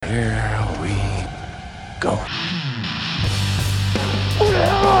Here we go. Who the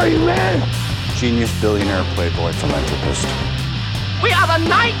hell are you, man? Genius, billionaire, playboy, philanthropist. We are the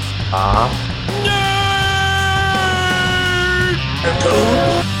knights Ah.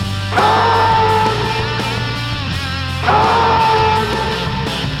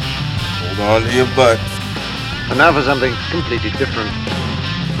 Hold on to your butt. And now for something completely different.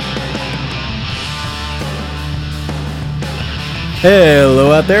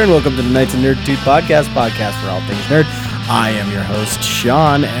 Hello out there, and welcome to the Knights of Nerditude podcast for all things nerd. I am your host,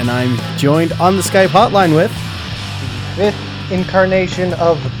 Sean, and I'm joined on the Skype hotline with... Fifth incarnation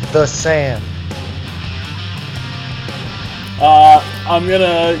of the Sand. I'm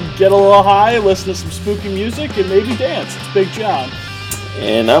gonna get a little high, listen to some spooky music, and maybe dance. It's Big John.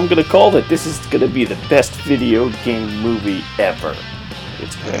 And I'm gonna call that this is gonna be the best video game movie ever.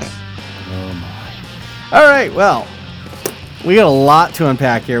 It's Chris. Oh my. Alright, well, we got a lot to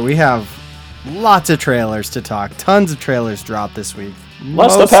unpack here. We have lots of trailers to talk. Tons of trailers dropped this week. A lot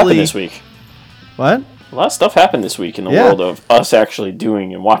of stuff happened this week. What? A lot of stuff happened this week in the world of us actually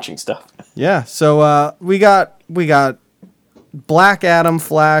doing and watching stuff. Yeah, so we got Black Adam,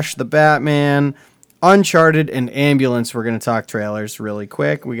 Flash, The Batman, Uncharted, and Ambulance. We're going to talk trailers really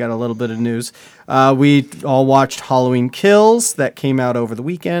quick. We got a little bit of news. We all watched Halloween Kills that came out over the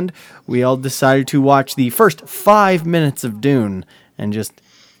weekend. We all decided to watch the first 5 minutes of Dune and just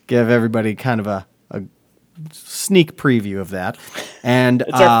give everybody kind of a sneak preview of that. And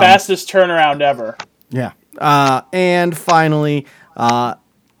it's our fastest turnaround ever. Yeah. And finally,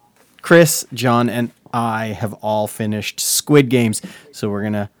 Chris, John, and I have all finished Squid Games, so we're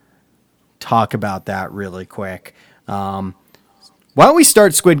going to talk about that really quick. Why don't we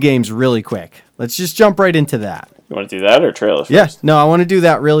start Squid Games really quick? Let's just jump right into that. You want to do that or trailers first? Yeah, no, I want to do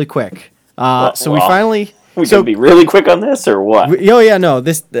that really quick. We finally... We can be really quick on this, or what?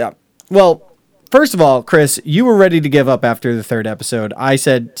 Well, first of all, Chris, you were ready to give up after the third episode. I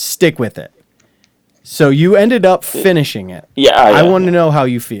said, stick with it. So you ended up finishing it. Yeah. I want to know how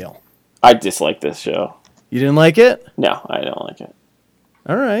you feel. I dislike this show. You didn't like it? No, I don't like it.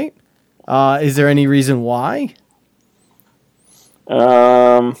 All right. Is there any reason why?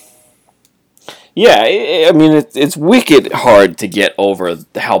 Yeah, it's wicked hard to get over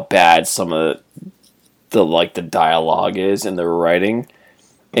how bad some of the dialogue is and the writing,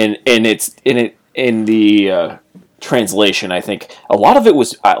 and it's in the translation. I think a lot of it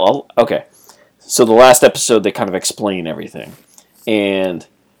was okay. So the last episode they kind of explain everything, and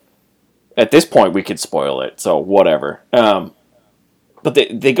at this point we could spoil it, so whatever. But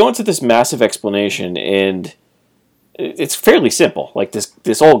they go into this massive explanation, and it's fairly simple. Like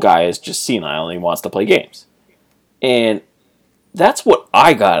this old guy is just senile and he wants to play games, and that's what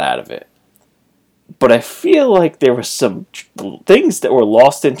I got out of it. But I feel like there were some things that were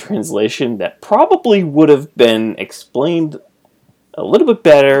lost in translation that probably would have been explained a little bit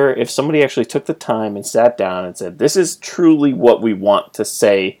better if somebody actually took the time and sat down and said, this is truly what we want to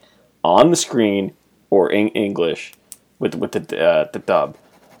say on the screen or in English with the dub.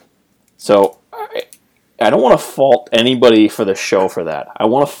 So I don't want to fault anybody for the show for that. I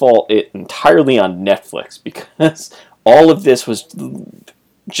want to fault it entirely on Netflix because all of this was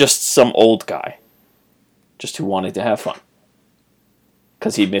just some old guy just who wanted to have fun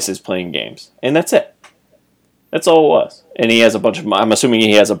because he misses playing games. And that's it. That's all it was. And he has a bunch of... I'm assuming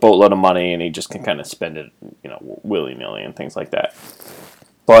he has a boatload of money and he just can kind of spend it, willy-nilly and things like that.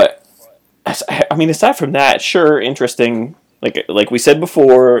 But, I mean, aside from that, sure, interesting. Like we said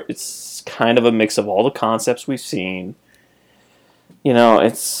before, it's kind of a mix of all the concepts we've seen.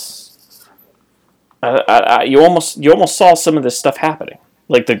 It's... you almost saw some of this stuff happening.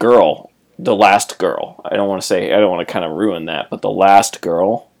 Like the last girl. I don't want to kind of ruin that, but the last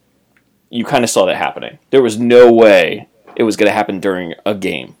girl... You kind of saw that happening. There was no way it was going to happen during a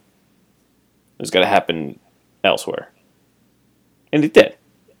game. It was going to happen elsewhere. And it did.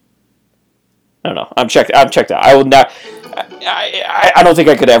 I don't know. I'm checked out. I will not... I don't think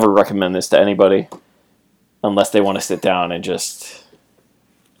I could ever recommend this to anybody unless they want to sit down and just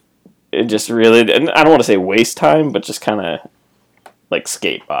really... And I don't want to say waste time, but just kind of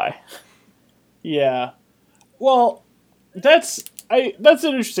skate by. Yeah. Well, that's an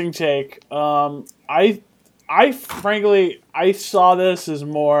interesting take. I frankly saw this as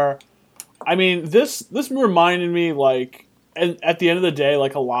more. I mean, this reminded me and at the end of the day,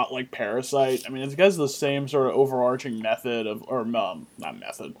 a lot like Parasite. I mean, it's because the same sort of overarching method of, or not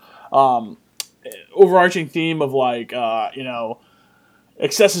method, overarching theme of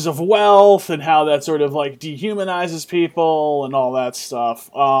excesses of wealth and how that sort of dehumanizes people and all that stuff.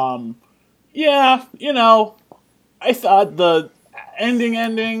 Yeah, I thought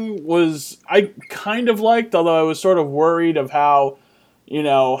ending was I kind of liked, although I was sort of worried of how,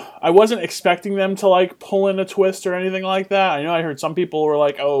 I wasn't expecting them to like pull in a twist or anything like that. I know I heard some people were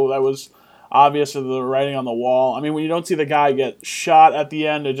like, oh, that was obvious of the writing on the wall. I mean, when you don't see the guy get shot at the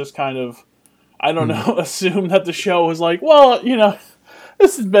end, it just kind of, I don't know, assume that the show was like, well,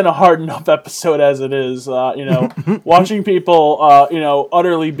 this has been a hard enough episode as it is. Watching people,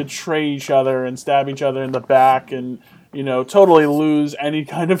 utterly betray each other and stab each other in the back and, totally lose any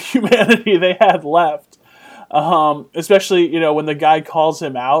kind of humanity they had left. Especially, when the guy calls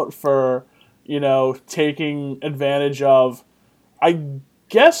him out for, taking advantage of, I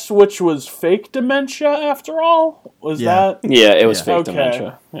guess, which was fake dementia after all? Was that? Yeah, it was fake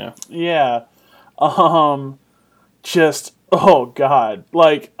dementia. Yeah. Yeah. Just, oh God.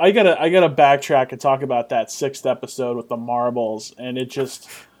 Like, I gotta backtrack and talk about that 6th episode with the marbles, and it just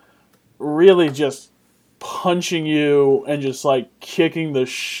really just punching you and just like kicking the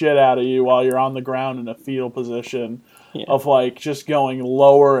shit out of you while you're on the ground in a fetal position of like just going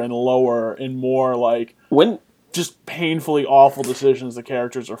lower and lower and more like just painfully awful decisions the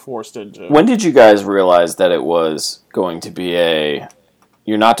characters are forced into. When did you guys realize that it was going to be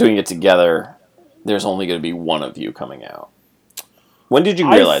you're not doing it together, there's only going to be one of you coming out? When did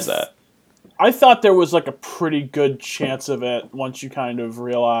you realize that? I thought there was like a pretty good chance of it once you kind of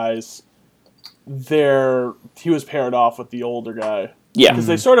realize he was paired off with the older guy. Yeah. Because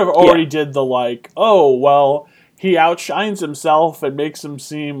they sort of already did the like, oh, well, he outshines himself and makes him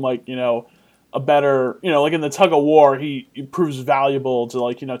seem like, a better, like in the tug of war, he proves valuable to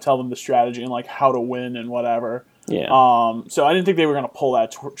like, tell them the strategy and like how to win and whatever. Yeah. So I didn't think they were going to pull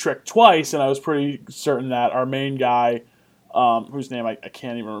that trick twice, and I was pretty certain that our main guy, whose name I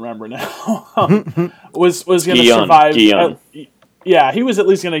can't even remember now, was going to survive. Yeah, he was at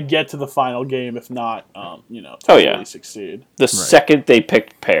least going to get to the final game, if not, totally succeed. The second they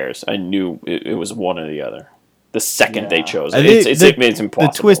picked pairs, I knew it was one or the other. The second they chose it. It's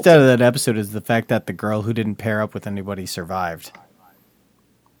impossible. The twist out of that episode is the fact that the girl who didn't pair up with anybody survived.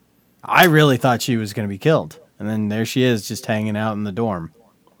 I really thought she was going to be killed. And then there she is, just hanging out in the dorm.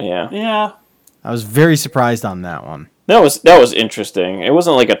 Yeah. Yeah. I was very surprised on that one. That was interesting. It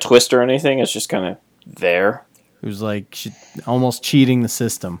wasn't like a twist or anything. It's just kind of there. It was like almost cheating the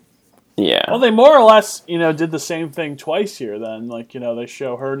system. Yeah. Well, they more or less, did the same thing twice here then. Like, they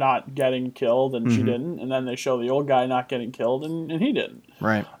show her not getting killed and she didn't. And then they show the old guy not getting killed and he didn't.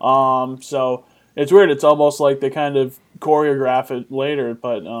 Right. So it's weird. It's almost like they kind of choreograph it later,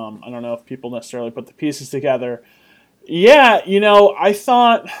 but I don't know if people necessarily put the pieces together. Yeah, I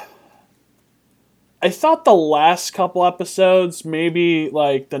thought the last couple episodes, maybe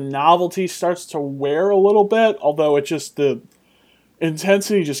like the novelty starts to wear a little bit, although it just, the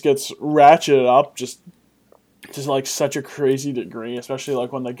intensity just gets ratcheted up just like such a crazy degree, especially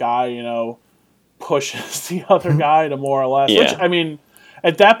like when the guy, pushes the other guy to more or less, which, I mean,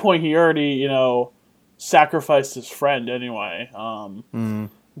 at that point he already, sacrificed his friend anyway.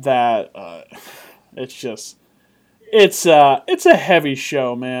 That it's just it's a heavy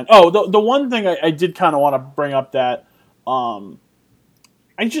show, man. Oh, the one thing I did kind of want to bring up that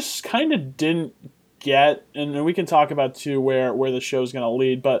I just kind of didn't get, and we can talk about too where the show's going to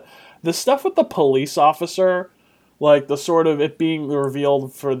lead, but the stuff with the police officer, like the sort of it being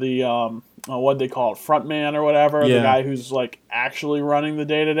revealed for the what they call it, front man or whatever, the guy who's like actually running the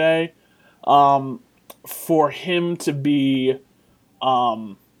day to day. For him to be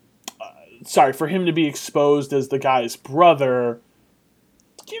exposed as the guy's brother,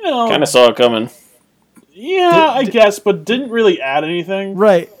 kind of saw it coming. Yeah, I guess, but didn't really add anything.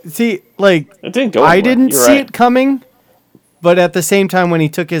 Right. See, like, it didn't go anywhere. I didn't see it coming, but at the same time, when he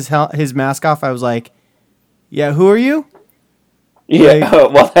took his mask off, I was like, yeah, who are you? Yeah,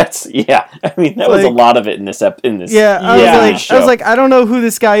 well, that's, yeah. I mean, that was a lot of it in this. Yeah, I was like, I don't know who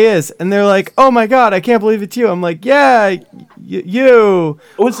this guy is. And they're like, oh my God, I can't believe it's you. I'm like, yeah, you.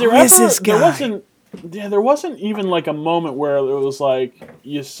 Was there who ever, is this guy? There wasn't even like a moment where it was like,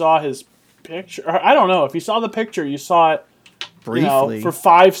 you saw his picture. I don't know. If you saw the picture, you saw it briefly for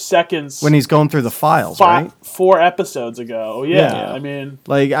 5 seconds. When he's going through the files, right? 4 episodes ago. Yeah. I mean.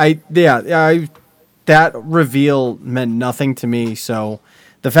 Like, that reveal meant nothing to me, so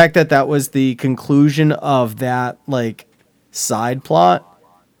the fact that was the conclusion of that, like, side plot,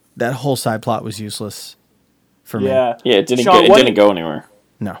 that whole side plot was useless for me. Yeah, it didn't go anywhere.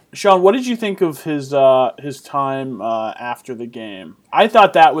 No. Sean, what did you think of his time after the game? I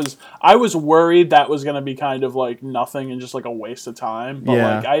thought I was worried that was going to be kind of like nothing and just like a waste of time, but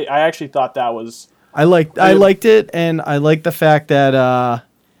like I actually thought that was... I liked it, and I liked the fact that...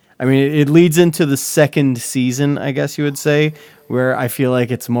 I mean, it leads into the second season, I guess you would say, where I feel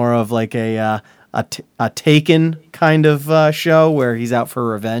like it's more of like a Taken kind of show where he's out for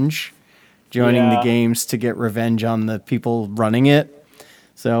revenge, joining the games to get revenge on the people running it.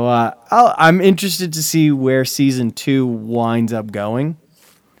 So I'm interested to see where season 2 winds up going,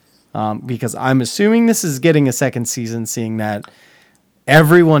 because I'm assuming this is getting a second season, seeing that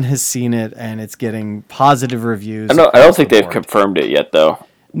everyone has seen it and it's getting positive reviews. I don't think they've confirmed it yet, though.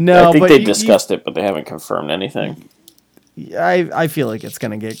 No, I think they discussed it, but they haven't confirmed anything. I feel like it's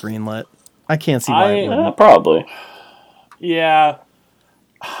going to get greenlit. I can't see why it wouldn't. Probably. Yeah.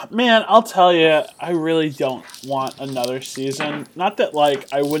 Man, I'll tell you, I really don't want another season. Not that,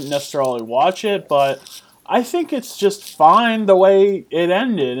 like, I wouldn't necessarily watch it, but I think it's just fine the way it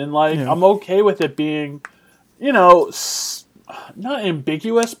ended. And, like, I'm okay with it being, you know, not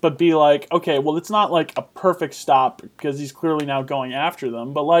ambiguous, but be like, okay, well, it's not, like, a perfect stop because he's clearly now going after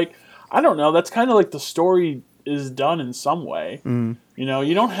them. But, like, I don't know. That's kind of like the story is done in some way. You know,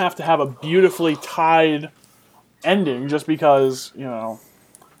 you don't have to have a beautifully tied ending just because, you know...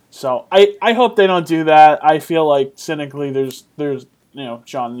 So I hope they don't do that. I feel like cynically there's you know,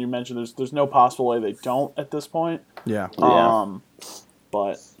 John, you mentioned there's no possible way they don't at this point. Yeah.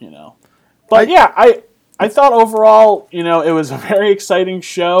 But you know, I thought overall, you know, it was a very exciting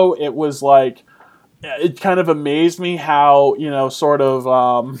show. It was like, it kind of amazed me how, you know, sort of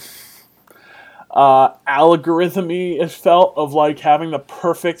algorithmy it felt of like having the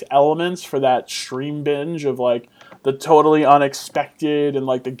perfect elements for that stream binge of like the totally unexpected and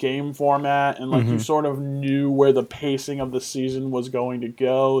like the game format, and like you sort of knew where the pacing of the season was going to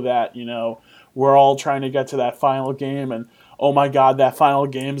go, that, you know, we're all trying to get to that final game, and oh my god, that final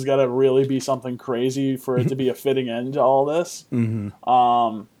game's got to really be something crazy for it to be a fitting end to all this. And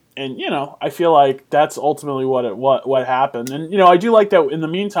you know, I feel like that's ultimately what happened. And you know, I do like that in the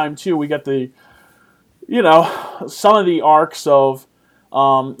meantime too, we get the, you know, some of the arcs of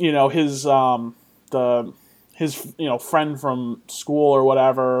you know, his you know, friend from school or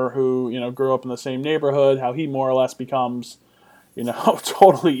whatever who, you know, grew up in the same neighborhood, how he more or less becomes, you know,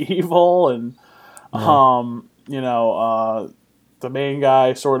 totally evil, and you know, the main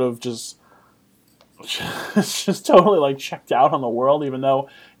guy sort of just totally like checked out on the world, even though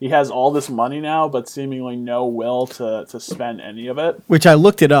he has all this money now, but seemingly no will to spend any of it. Which I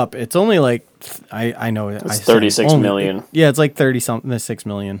looked it up. It's only like I know it's 36 million. Yeah, it's like 6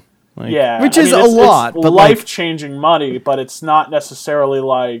 million. Like, yeah, which is a lot, it's but life-changing money, but it's not necessarily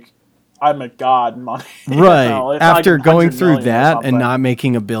like I'm a god money. Right. You know, after like going through that and not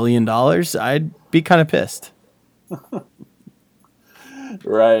making $1 billion, I'd be kind of pissed.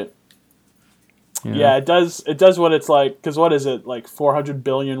 Right. You know? Yeah, it does what it's like, because what is it, like 400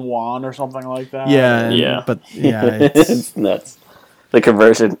 billion won or something like that? Yeah. But yeah, it's nuts. The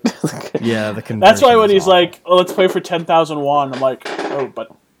conversion. Yeah, the conversion. That's why when he's like, oh, let's play for 10,000 won, I'm like, oh,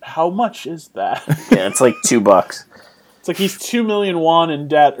 but how much is that? Yeah, it's like $2. It's like he's 2 million won in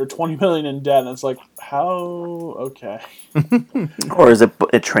debt or 20 million in debt, and it's like, how? Okay. Or is it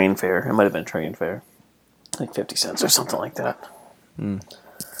a train fare? It might have been train fare. Like 50 cents or something like that.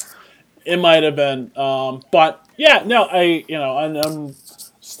 It might have been. But yeah, no, I'm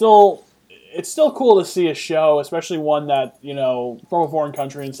still, it's still cool to see a show, especially one that, you know, from a foreign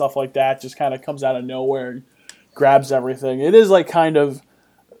country and stuff like that, just kind of comes out of nowhere and grabs everything. It is like kind of,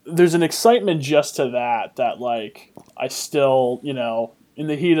 there's an excitement just to that like I still, you know, in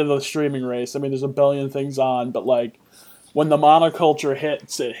the heat of the streaming race, I mean, there's a billion things on, but like when the monoculture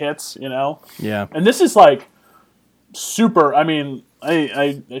hits, it hits, you know? Yeah. And this is like super, I mean,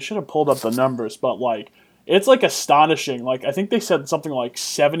 I should have pulled up the numbers, but like, it's like astonishing. Like, I think they said something like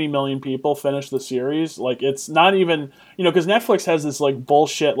 70 million people finished the series. Like, it's not even, you know, because Netflix has this like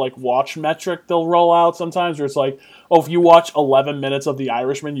bullshit like watch metric they'll roll out sometimes where it's like, oh, if you watch 11 minutes of The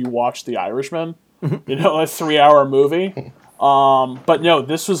Irishman, you watch The Irishman. You know, a 3-hour movie. But no,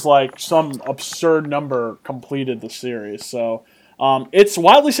 this was like some absurd number completed the series. So it's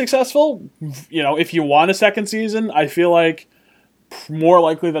wildly successful. You know, if you want a second season, I feel like more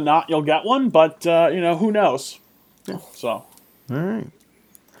likely than not you'll get one, but you know, who knows? So, all right.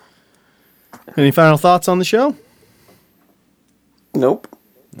 Any final thoughts on the show? Nope.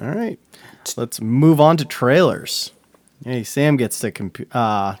 All right. Let's move on to trailers. Hey, Sam gets to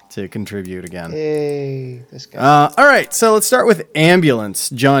contribute again. Hey, this guy. All right, so let's start with Ambulance.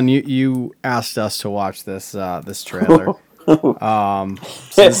 John, you asked us to watch this trailer.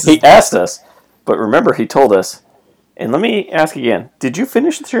 He asked us, but remember he told us. And let me ask again: did you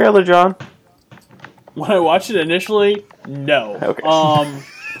finish the trailer, John? When I watched it initially, no. Okay.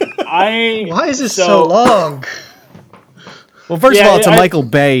 Why is it so long? Well, first of Yeah, all, it's a Michael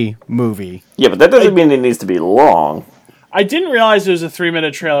Bay movie. Yeah, but that doesn't mean it needs to be long. I didn't realize it was a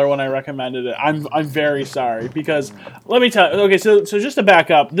 3-minute trailer when I recommended it. I'm very sorry because let me tell you. Okay, so just to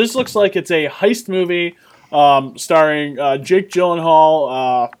back up, this looks like it's a heist movie starring Jake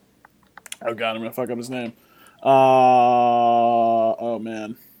Gyllenhaal. Oh god, I'm gonna fuck up his name. Oh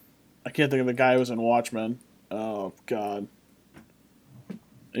man, I can't think of the guy who was in Watchmen. Oh god,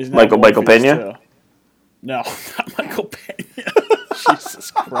 he's not Michael Pena? No, not Michael Pena.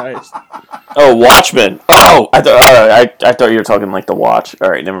 Jesus Christ. Oh, Watchmen. Oh, I thought you were talking like The Watch. All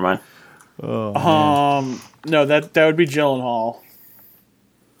right, never mind. No, that would be Gyllenhaal.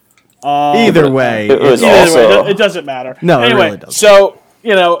 Either way, it doesn't matter. No, anyway, it really doesn't. So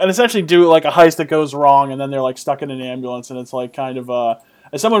and essentially do like a heist that goes wrong, and then they're like stuck in an ambulance, and it's like kind of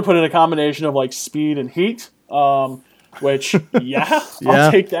as someone put it, a combination of like speed and heat. Which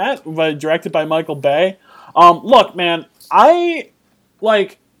I'll take that. But directed by Michael Bay. Look, man, I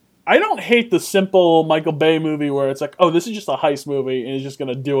don't hate the simple Michael Bay movie where it's like, oh, this is just a heist movie, and he's just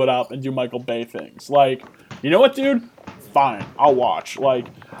gonna do it up and do Michael Bay things. Like, you know what, dude? Fine, I'll watch. Like,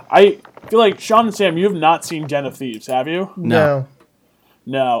 I feel like Sean and Sam, you have not seen Den of Thieves, have you? No.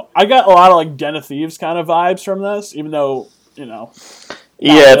 No. I got a lot of like Den of Thieves kind of vibes from this, even though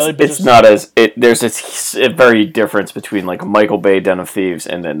Yeah, really, it's not as there's a very difference between like Michael Bay Den of Thieves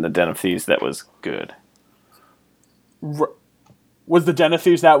and then the Den of Thieves that was good. Was the Den of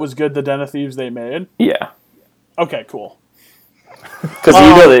Thieves that was good the Den of Thieves they made? Yeah, Okay, cool. because you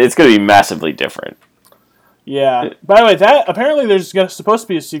know that it's going to be massively different. Yeah. By the way, that apparently there's supposed to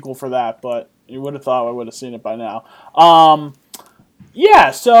be a sequel for that, but you would have thought I would have seen it by now.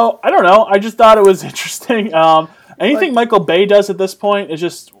 Yeah. So I don't know. I just thought it was interesting. Anything Michael Bay does at this point is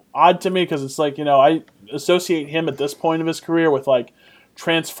just odd to me because it's like I associate him at this point of his career with like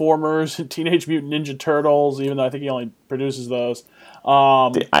Transformers, Teenage Mutant Ninja Turtles, even though I think he only produces those.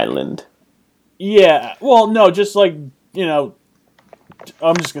 The Island. Yeah. Well, no, just like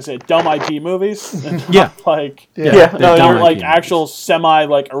I'm just gonna say dumb IP movies. And not like actual semi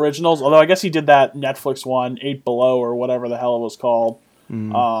like originals. Although I guess he did that Netflix one, 8 Below or whatever the hell it was called.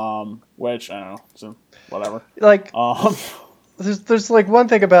 Which I don't know. So whatever. Like there's like one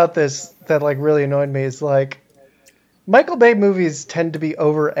thing about this that like really annoyed me is like Michael Bay movies tend to be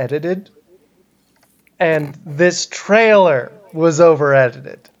over edited, and this trailer was over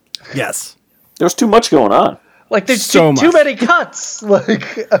edited. Yes. There's too much going on. Like there's So too much. many cuts.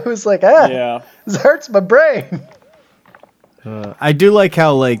 Like I was like, Yeah. this hurts my brain. I do like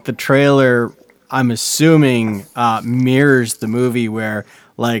how like the trailer, I'm assuming, mirrors the movie where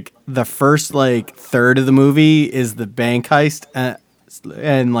like the first like third of the movie is the bank heist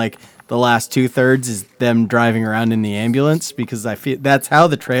and like the last 2/3 is them driving around in the ambulance because I feel that's how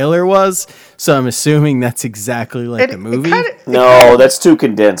the trailer was. So I'm assuming that's exactly like the movie. No, that's too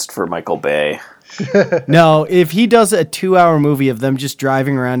condensed for Michael Bay. No, if he does a 2-hour movie of them just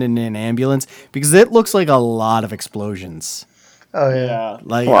driving around in an ambulance, because it looks like a lot of explosions. Oh yeah. Yeah.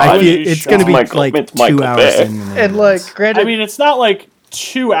 Like Well, I I feel mean, it's gonna be Michael- like it's 2 Michael hours Bay. in an And ambulance. like granted I mean, it's not like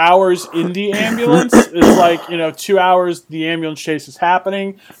 2 hours in the ambulance. It's like 2 hours the ambulance chase is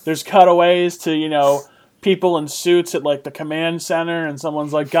happening. There's cutaways to people in suits at like the command center, and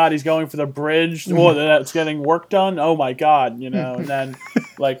someone's like, "God, he's going for the bridge." Well, that's getting work done. Oh my God, and then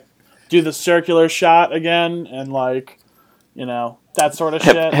like do the circular shot again, and like that sort of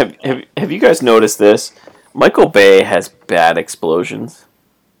shit. Have you guys noticed this? Michael Bay has bad explosions.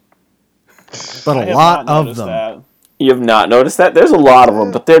 But I a have lot not of noticed them. that. You have not noticed that? There's a lot of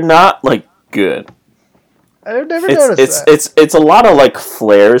them, but they're not like good. I've never noticed that. It's a lot of like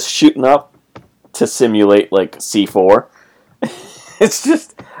flares shooting up to simulate like C4. It's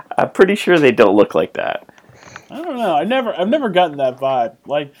just I'm pretty sure they don't look like that. I don't know. I've never gotten that vibe.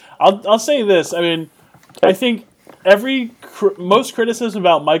 Like, I'll say this. I mean, I think most criticism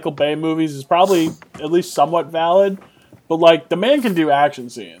about Michael Bay movies is probably at least somewhat valid, but like the man can do action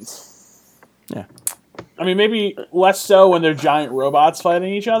scenes. Yeah. I mean, maybe less so when they're giant robots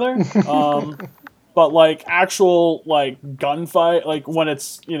fighting each other. But like actual like gunfight, like when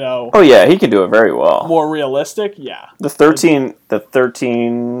it's Oh yeah, he can do it very well. more realistic, yeah. The 13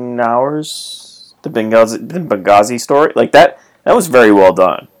 hours, the Benghazi story, like that was very well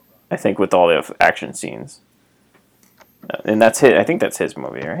done. I think with all the action scenes, and that's his. I think that's his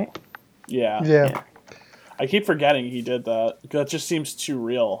movie, right? Yeah. Yeah. I keep forgetting he did that. That just seems too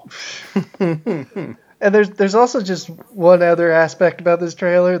real. And there's also just one other aspect about this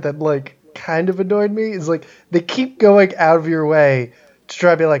trailer that like kind of annoyed me is like they keep going out of your way to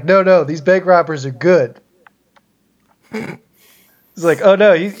try to be like, no, these bank robbers are good. It's like, oh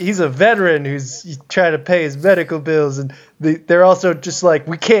no, he's a veteran who's trying to pay his medical bills, and they're also just like,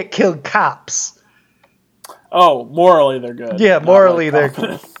 we can't kill cops. Oh, morally they're good. Yeah, morally they're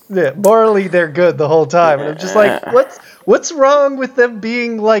good the whole time. And I'm just like, what's wrong with them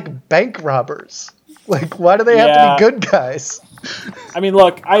being like bank robbers? Like, why do they have to be good guys? I mean,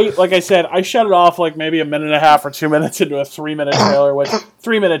 look, like I said, I shut it off like maybe a minute and a half or 2 minutes into a 3-minute trailer. Which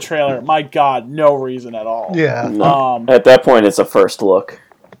 3-minute trailer, my God, no reason at all. Yeah. At that point, it's a first look.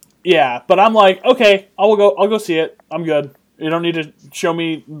 Yeah, but I'm like, okay, I'll go see it. I'm good. You don't need to show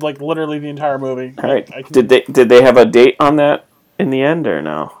me like literally the entire movie. All right. Did they have a date on that in the end or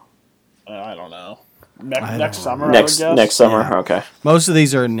no? I don't know. Next summer. Next summer. Yeah. Okay. Most of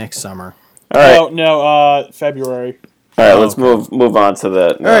these are next summer. All right. No, February. All right. Let's move on to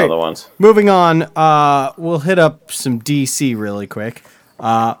the other ones. Moving on. We'll hit up some DC really quick.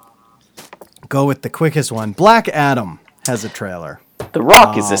 Go with the quickest one. Black Adam has a trailer. The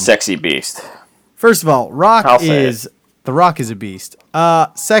Rock is a sexy beast. First of all, The Rock is a beast.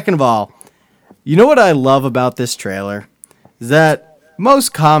 Second of all, you know what I love about this trailer? Is that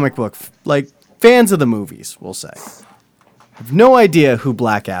most comic book, fans of the movies, will say, have no idea who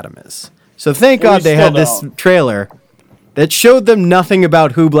Black Adam is. So thank God they had this trailer that showed them nothing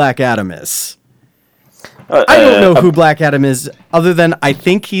about who Black Adam is. I don't know who Black Adam is, other than I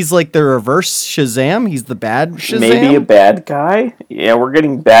think he's like the reverse Shazam. He's the bad Shazam. Maybe a bad guy? Yeah, we're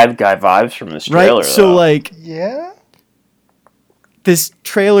getting bad guy vibes from this trailer. Right? So, yeah? This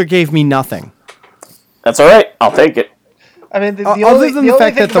trailer gave me nothing. That's all right. I'll take it. I mean, the Other only than the the only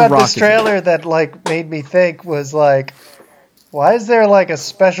fact thing that The about Rock this is trailer that made me think was like, why is there like a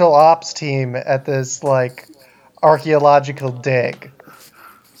special ops team at this like archaeological dig?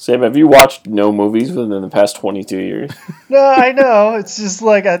 Sam, have you watched no movies within the past 22 years? No, I know. It's just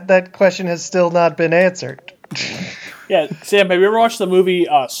like that question has still not been answered. Yeah, Sam, have you ever watched the movie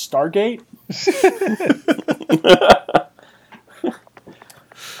Stargate?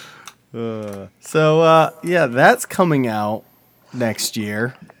 That's coming out next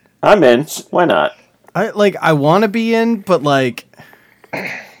year. I'm in. Why not? I want to be in, but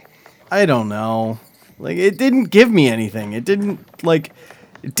I don't know. It didn't give me anything. It didn't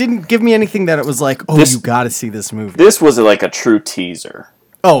give me anything that it was like, you got to see this movie. This was like a true teaser.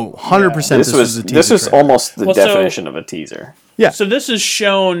 Oh, 100% this was a teaser. This was trailer. almost the definition of a teaser. Yeah. So this is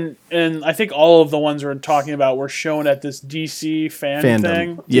shown, and I think all of the ones we're talking about were shown at this DC fandom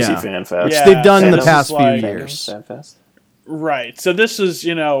thing. Yeah. DC Fan Fest. Yeah. They've done in the This past is few like- years. Fan Fest. Right. So this is,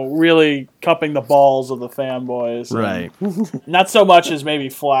 really cupping the balls of the fanboys. Right. Not so much as maybe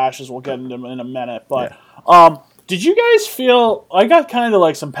Flash, as we'll get into in a minute, but did you guys feel I got kind of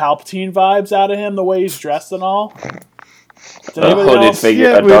like some Palpatine vibes out of him, the way he's dressed and all? Did A anybody hooded else? figure,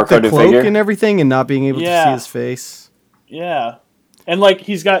 Yeah, a with dark the hooded cloak figure. and everything and not being able to Yeah. see his face. Yeah. And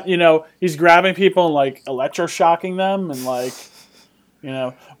he's got, he's grabbing people and electroshocking them and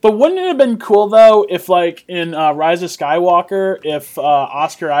But wouldn't it have been cool though if in Rise of Skywalker, if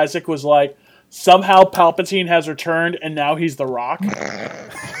Oscar Isaac was somehow Palpatine has returned and now he's the Rock?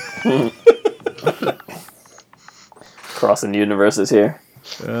 Crossing universes here.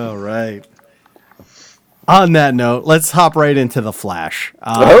 All right. On that note, let's hop right into The Flash.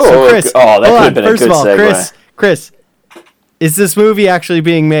 Chris, that could have been a first good of all, segue. Chris, is this movie actually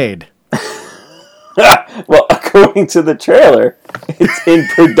being made? Well, according to the trailer, it's in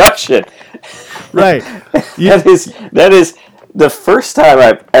production. Right. That is the first time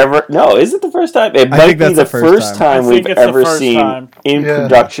I've ever. No, is it the first time? It might be the first time we've ever seen in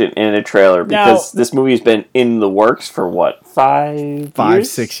production in a trailer, because this movie's been in the works for what, 5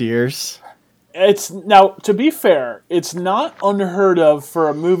 years? 6 years. It's now, to be fair, it's not unheard of for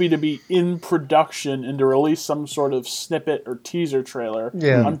a movie to be in production and to release some sort of snippet or teaser trailer.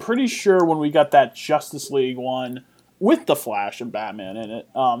 Yeah. I'm pretty sure when we got that Justice League one with the Flash and Batman in it,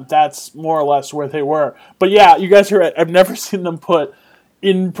 that's more or less where they were. But yeah, you guys are right. I've never seen them put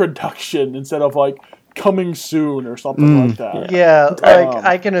in production instead of coming soon or something like that. Yeah,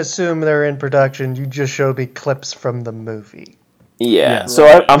 I can assume they're in production. You just showed me clips from the movie. Yeah, so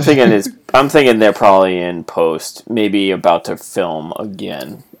right. I'm thinking they're probably in post, maybe about to film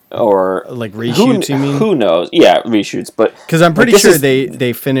again, or reshoots. You mean? Who knows? Yeah, reshoots. But because I'm pretty sure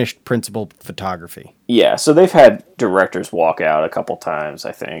they finished principal photography. Yeah, so they've had directors walk out a couple times,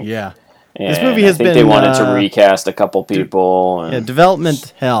 I think. Yeah, and this movie has been. They wanted to recast a couple people. And,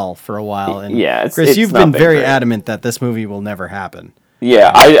 development hell for a while. And Chris, you've been very adamant that this movie will never happen.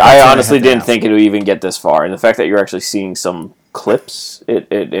 Yeah, I honestly didn't think it would even get this far, and the fact that you're actually seeing some clips,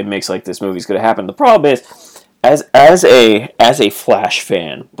 it makes this movie's going to happen. The problem is, as a Flash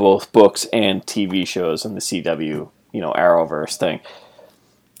fan, both books and TV shows in the CW Arrowverse thing.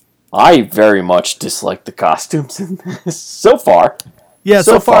 I very much dislike the costumes in this so far. Yeah,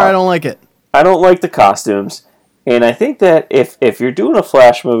 so far I don't like it. I don't like the costumes, and I think that if you're doing a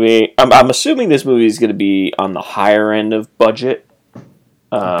Flash movie, I'm assuming this movie is going to be on the higher end of budget.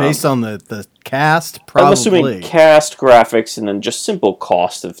 Based on the cast, probably. I'm assuming cast, graphics, and then just simple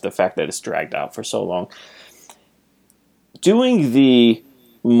cost of the fact that it's dragged out for so long. Doing the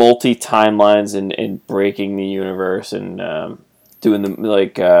multi-timelines and breaking the universe and doing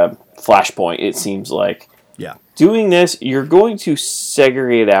the Flashpoint, it seems like. Yeah. Doing this, you're going to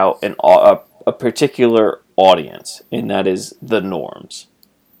segregate out a particular audience, and that is the norms.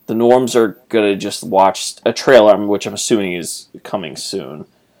 The norms are going to just watch a trailer, which I'm assuming is coming soon.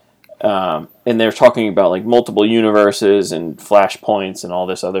 And they're talking about like multiple universes and flashpoints and all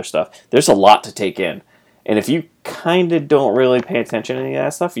this other stuff. There's a lot to take in. And if you kind of don't really pay attention to any of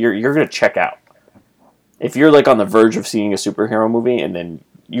that stuff, you're going to check out. If you're like on the verge of seeing a superhero movie and then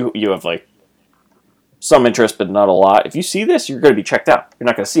you have like some interest but not a lot, if you see this, you're going to be checked out. You're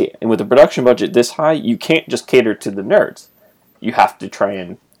not going to see it. And with a production budget this high, you can't just cater to the nerds. You have to try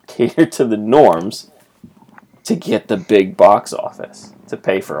and cater to the norms to get the big box office to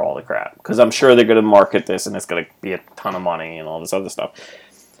pay for all the crap. Because I'm sure they're going to market this and it's going to be a ton of money and all this other stuff.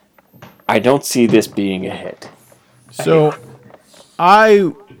 I don't see this being a hit. So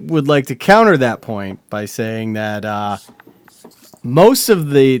I would like to counter that point by saying that most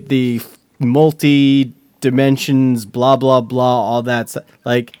of the multi-dimensions, blah, blah, blah, all that stuff,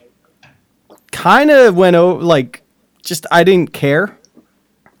 like, kind of went over, like, just, I didn't care.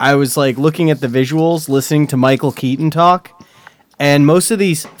 I was, like, looking at the visuals, listening to Michael Keaton talk, and most of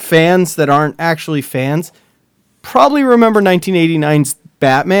these fans that aren't actually fans probably remember 1989's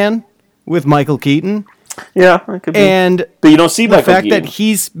Batman with Michael Keaton. Yeah, it could be. And but you don't see the Michael fact Keaton.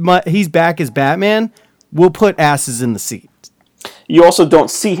 that he's back as Batman will put asses in the seat. You also don't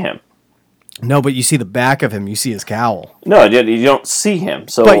see him. No, but you see the back of him. You see his cowl. No, you don't see him.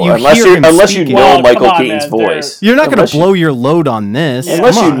 So But you unless hear him unless you speaking. know Well, Michael come on, Keaton's man, voice, You're not going Unless to blow your load on this.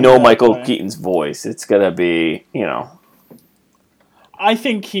 unless Come you on. know Michael Right. Keaton's voice, it's gonna be I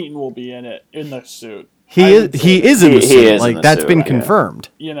think Keaton will be in it in the suit. He I is would he say- is in the He suit. is in Like the that's suit, been yeah. confirmed.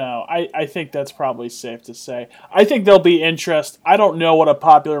 I think that's probably safe to say. I think there'll be interest. I don't know what a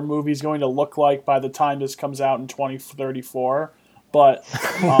popular movie is going to look like by the time this comes out in 2034. But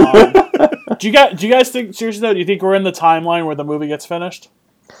do you guys think, seriously though, do you think we're in the timeline where the movie gets finished?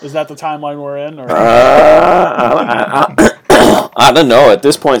 Is that the timeline we're in? Or I don't know. At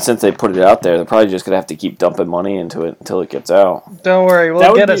this point, since they put it out there, they're probably just gonna have to keep dumping money into it until it gets out. Don't worry, That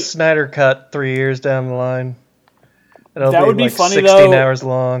we'll would get a be- Snyder cut 3 years down the line. It'll That be would be like funny, 16 though. hours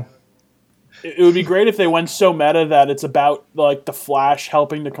long. it would be great if they went so meta that it's about like the Flash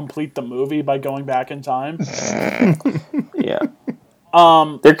helping to complete the movie by going back in time. Yeah.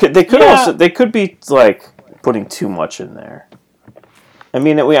 They could be like putting too much in there. I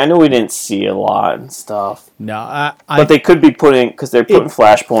mean, I know we didn't see a lot and stuff, No, but they could be putting, because they're putting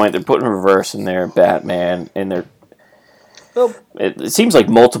Flashpoint, they're putting Reverse in there, Batman, and they're. It seems like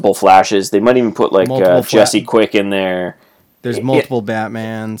multiple Flashes. They might even put like Multiple Jesse Quick in there. there's multiple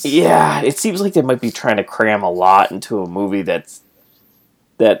Batmans. Yeah, it seems like they might be trying to cram a lot into a movie that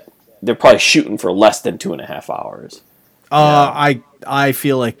they're probably shooting for less than 2.5 hours. I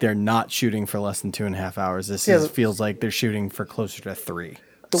feel like they're not shooting for less than 2.5 hours. This feels like they're shooting for closer to 3.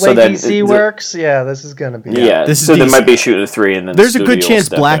 The So way then DC works, this is going to be... Yeah, This is so they DC. might be shooting 3, and then There's a the good studio will chance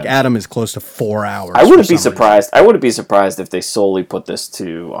step Black in. Adam is close to 4 hours. I wouldn't for be some reason. surprised. I wouldn't be surprised if they solely put this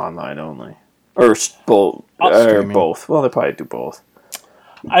to online only, or both, or Streaming. both. Well, they probably do both.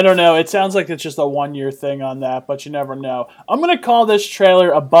 I don't know. It sounds like it's just a 1-year thing on that, but you never know. I'm going to call this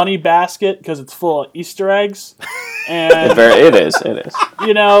trailer a bunny basket because it's full of Easter eggs. And, It is.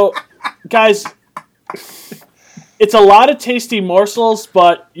 you know, guys, it's a lot of tasty morsels,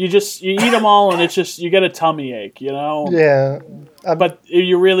 but you eat them all and you get a tummy ache, you know? Yeah. But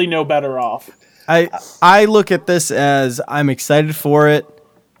you're really no better off. I look at this as I'm excited for it.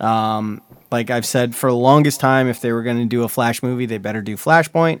 Like I've said for the longest time, if they were going to do a Flash movie, they better do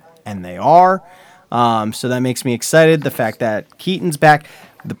Flashpoint, and they are. So that makes me excited. The fact that Keaton's back.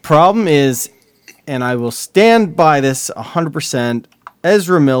 The problem is, and I will stand by this 100%,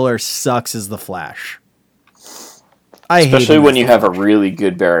 Ezra Miller sucks as the Flash. I hate Especially him when as you the have a Flash. really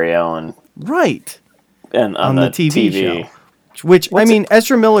good Barry Allen Right. and on the TV show. Which, What's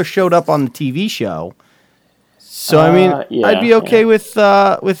Ezra Miller showed up on the TV show. So, yeah, I'd be okay with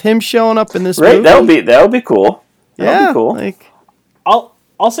him showing up in this Right, movie. that would be cool. That would Yeah, be cool. like,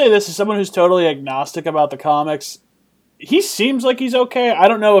 I'll say this as someone who's totally agnostic about the comics. he seems like he's okay. I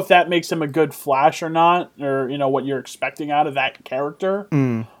don't know if that makes him a good Flash or not, or what you're expecting out of that character. But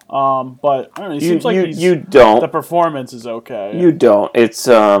I don't know. He seems like you don't. The performance is okay. You don't. It's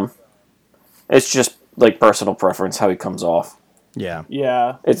just like personal preference how he comes off. Yeah.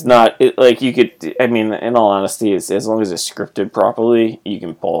 Yeah. It's not like you could. I mean, in all honesty, it's, as long as it's scripted properly, you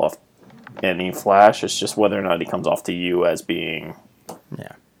can pull off any Flash. It's just whether or not he comes off to you as being,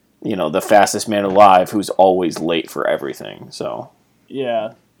 the fastest man alive who's always late for everything. So.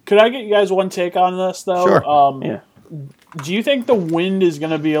 Yeah. Could I get you guys one take on this though? Sure. Yeah. Do you think the wind is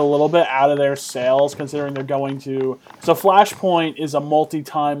going to be a little bit out of their sails, considering they're going to? So Flashpoint is a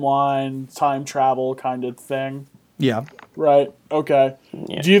multi-timeline, time travel kind of thing. Yeah. Right. Okay.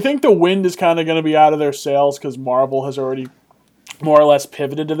 Yeah. Do you think the wind is kind of going to be out of their sails because Marvel has already more or less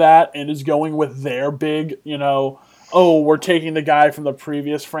pivoted to that and is going with their big, we're taking the guy from the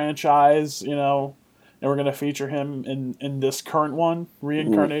previous franchise, and we're going to feature him in this current one,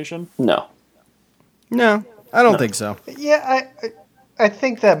 Reincarnation? No. No, I don't think so. Yeah, I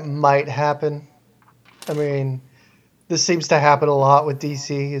think that might happen. I mean, this seems to happen a lot with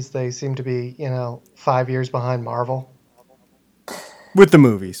DC, as they seem to be, 5 years behind Marvel. With the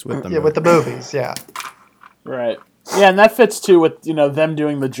movies. With the movies, yeah. Right. Yeah, and that fits too with, them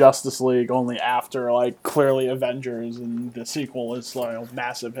doing the Justice League only after, clearly Avengers, and the sequel is,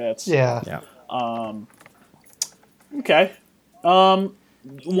 massive hits. Yeah. Yeah. Okay.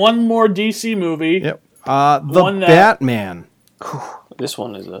 One more DC movie. Yep. Batman. This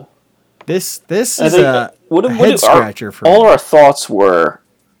one is a. This is a head scratcher for all our thoughts were,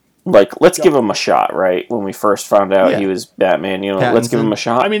 let's give him a shot, right? When we first found out he was Batman, let's give him a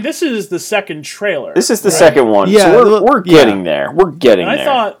shot. I mean, this is the second trailer. This is the second one, so we're getting there. We're getting there. I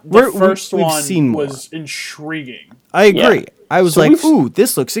thought the first one was intriguing. I agree. Yeah. I was ooh,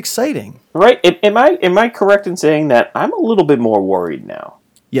 this looks exciting. Right? Am I correct in saying that I'm a little bit more worried now?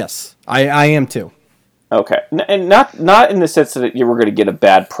 Yes, I am too. Okay, and not in the sense that we're going to get a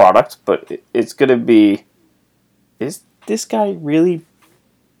bad product, but it's going to be, is this guy really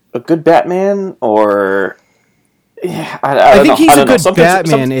a good Batman, or I think he's a good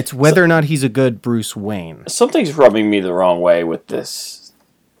Batman. It's whether or not he's a good Bruce Wayne. Something's rubbing me the wrong way with this.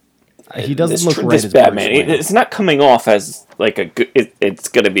 He doesn't look right as Batman. Bruce Wayne. It's not coming off as like a good. It's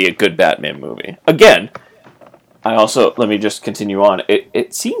going to be a good Batman movie again. I also, let me just continue on.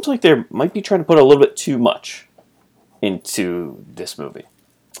 It seems like they might be trying to put a little bit too much into this movie.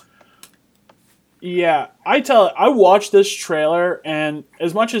 Yeah, I watched this trailer, and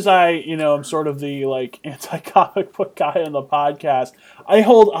as much as I, I'm sort of the anti-comic book guy on the podcast, I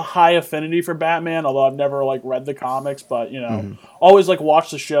hold a high affinity for Batman, although I've never read the comics, but always watched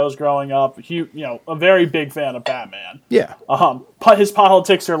the shows growing up. A very big fan of Batman. Yeah. But his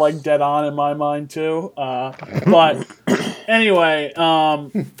politics are dead on in my mind too. But anyway,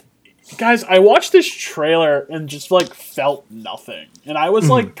 guys, I watched this trailer and just felt nothing, and I was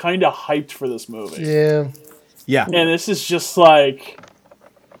kind of hyped for this movie. Yeah. And this is just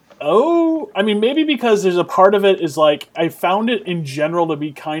maybe because there's a part of it is I found it in general to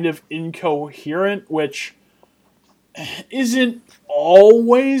be kind of incoherent, which isn't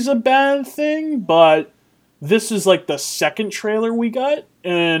always a bad thing, but this is the second trailer we got,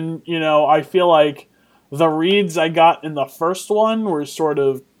 and I feel like the reads I got in the first one were sort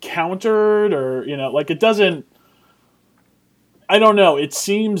of countered, or it doesn't, I don't know, it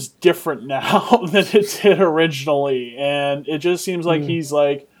seems different now than it did originally, and it just seems like he's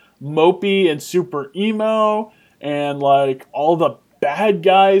mopey and super emo, and all the bad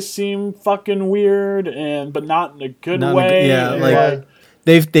guys seem fucking weird, but not in a good way.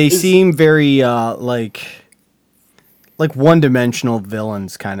 They seem very one-dimensional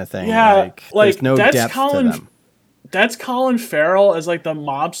villains kind of thing. Yeah, there's no depth to them. That's Colin Farrell as the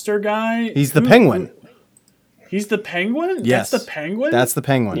mobster guy. He's the Penguin. He's the Penguin? Yes. That's the Penguin? That's the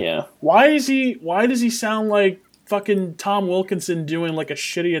Penguin. Yeah. Why does he sound like fucking Tom Wilkinson doing a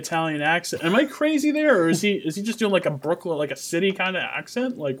shitty Italian accent? Am I crazy there, or is he just doing a Brooklyn, a city kind of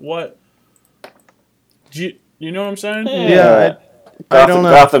accent? What? Do you know what I'm saying? Yeah. I don't know.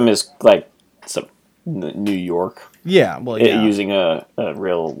 Gotham is some New York. Yeah, well, yeah. Using a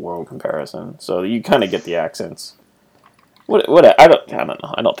real world comparison, so you kind of get the accents. What? I don't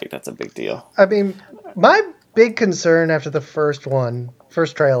know. I don't think that's a big deal. I mean, my big concern after the first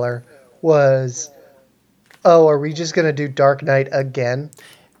trailer was, are we just going to do Dark Knight again?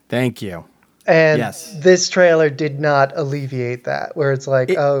 Thank you. And yes. This trailer did not alleviate that, where it's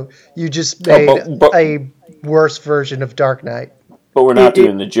you just made a worse version of Dark Knight. But we're not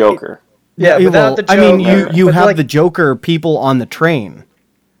doing the Joker. Yeah, without the Joker. I mean, you have the Joker people on the train.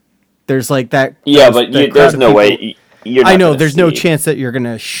 There's that. Yeah, but there's no way. you're not I know gonna there's no see- chance that you're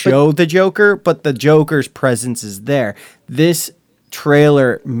gonna show the Joker, but the Joker's presence is there. This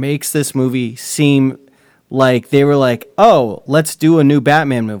trailer makes this movie seem like they were like, "Oh, let's do a new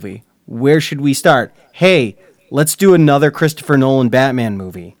Batman movie. Where should we start? Hey, let's do another Christopher Nolan Batman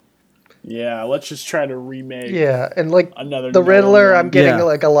movie." Yeah, let's just try to remake. Yeah, and like Another the Riddler, Nolan I'm getting Yeah.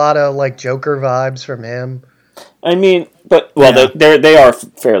 like a lot of like Joker vibes from him. I mean, but well, Yeah. they are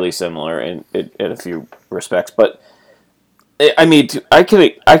fairly similar in a few respects. But I mean, I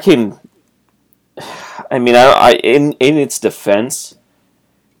can. I mean, I in its defense,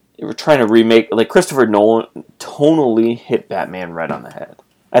 they were trying to remake like Christopher Nolan tonally hit Batman right on the head.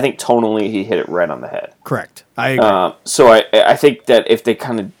 I think tonally he hit it right on the head. Correct. I agree. So I think that if they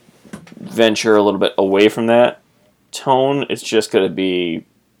kind of venture a little bit away from that tone, it's just going to be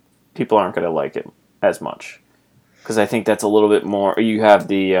people aren't going to like it as much because I think that's a little bit more. You have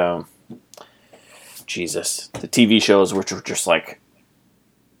the the TV shows which were just like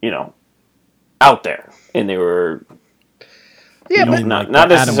out there and they were Yeah, but not the Adam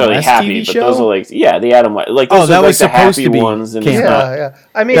necessarily West happy, TV but those show? are like the Adam West like Oh, those that are like was the supposed happy to be ones and campy. it's not- yeah.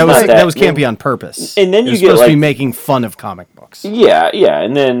 I mean, that was like, that- that was campy on purpose. And then It you was get, supposed to be like- making fun of comic books. Yeah,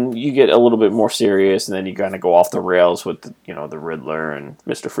 and then you get a little bit more serious, and then you kind of go off the rails with the Riddler and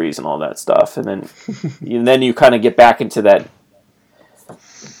Mr. Freeze and all that stuff, and then you kind of get back into that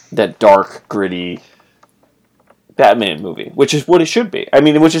dark, gritty Batman movie, which is what it should be. I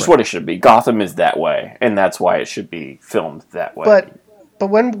mean, which is what it should be. Gotham is that way, and that's why it should be filmed that way. But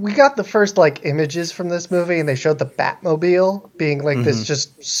when we got the first like images from this movie and they showed the Batmobile being like this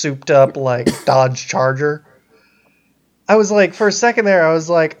just souped up like Dodge Charger, I was like, for a second there, I was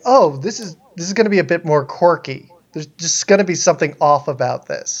like, oh, this is going to be a bit more quirky. There's just going to be something off about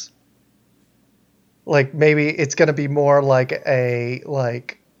this. Like maybe it's going to be more like a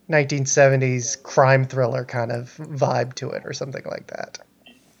 1970s crime thriller kind of vibe to it or something like that.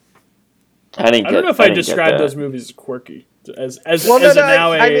 I I don't know if I didn't get describe that. those movies as quirky. As Well, no, as no, a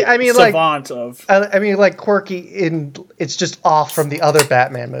now I mean, like- savant of I mean, like quirky in it's just off from the other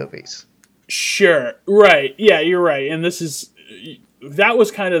Batman movies. sure, right? Yeah, you're right. And that was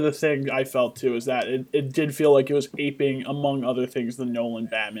kind of the thing I felt too, is that it did feel like it was aping, among other things, the Nolan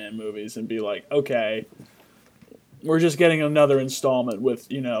Batman movies, and be like, okay, we're just getting another installment with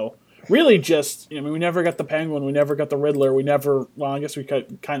really just I mean, we never got the Penguin, we never got the Riddler, I guess we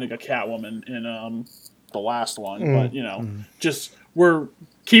kind of got Catwoman in the last one, but just we're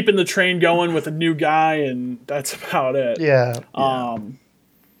keeping the train going with a new guy, and that's about it. Yeah.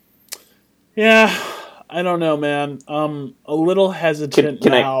 Yeah, I don't know, man. A little hesitant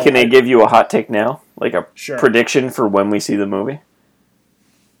Can now. I give you a hot take now? Like a Sure. prediction for when we see the movie?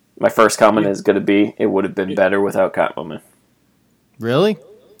 My first comment is going to be, it would have been better without Catwoman. Really?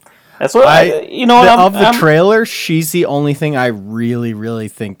 That's what of the trailer, she's the only thing I really, really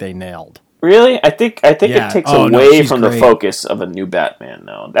think they nailed. Really? I think Yeah. it takes Oh, no, away she's from the great. focus of a new Batman,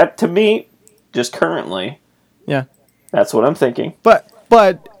 though. That, to me, just currently, Yeah. that's what I'm thinking. But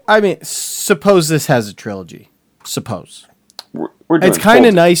I mean, suppose this has a trilogy. Suppose. We're doing It's kind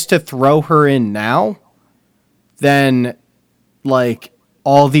of full- nice to throw her in now than like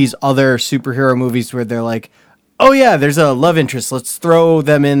all these other superhero movies where they're like, oh yeah, there's a love interest. Let's throw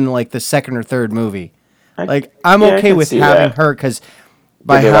them in like the second or third movie. Like I'm yeah, I okay can with see having that. her because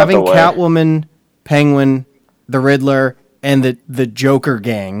by Get it out having the way. Catwoman, Penguin, the Riddler, and the Joker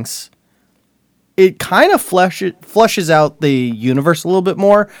gangs, it kind of flushes out the universe a little bit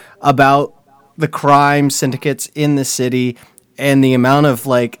more about the crime syndicates in the city and the amount of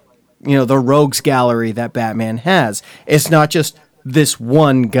the rogues gallery that Batman has. It's not just this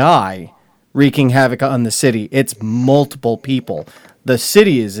one guy wreaking havoc on the city. It's multiple people. The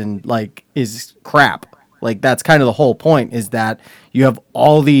city is crap. Like that's kind of the whole point, is that you have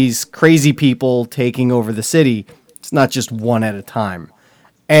all these crazy people taking over the city. It's not just one at a time.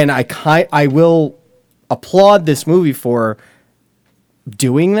 And I will applaud this movie for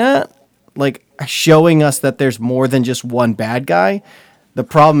doing that, like showing us that there's more than just one bad guy. The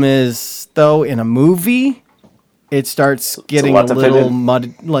problem is, though, in a movie, it starts getting a lot to fit little in.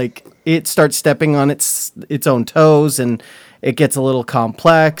 mud. Like it starts stepping on its own toes, and it gets a little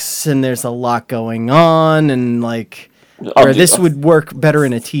complex, and there's a lot going on, and where this would work better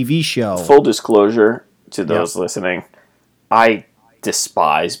in a TV show. Full disclosure to those listening, I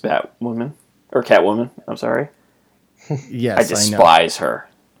despise Batwoman. Or Catwoman, I'm sorry. Yes, I despise her.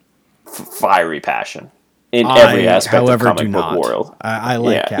 Fiery passion. In every aspect however, of do comic book not. world. I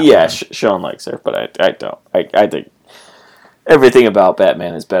like Catwoman. Yeah, Sean likes her, but I don't. I think everything about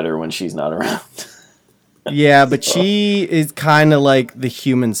Batman is better when she's not around. Yeah, but she is kind of like the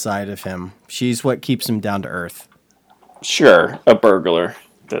human side of him. She's what keeps him down to earth. Sure, a burglar.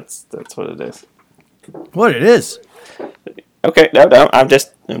 That's what it is. What it is? Okay, no, I'm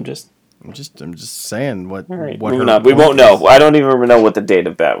just saying what. All right, what moving her on. We point won't know. I don't even know what the date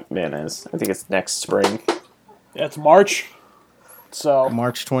of Batman is. I think it's next spring. Yeah, it's March. So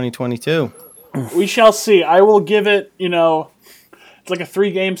March 2022. We shall see. I will give it, it's like a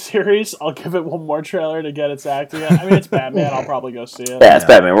 3-game series. I'll give it one more trailer to get its act together. I mean, it's Batman. I'll probably go see it. Yeah, it's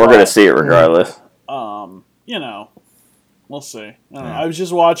Batman. We're gonna see it regardless. We'll see. I don't know. I was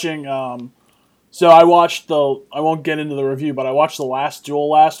just watching. So I watched I won't get into the review, but I watched The Last Duel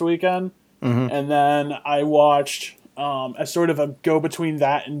last weekend, and then I watched as sort of a go between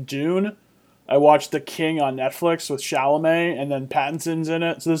that and Dune. I watched The King on Netflix with Chalamet, and then Pattinson's in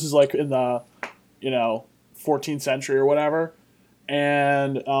it. So this is like in the 14th century or whatever,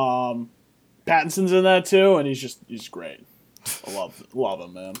 and Pattinson's in that too, and he's great. I love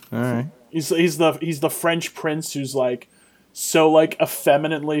him, man. All right. He's the French prince who's like so like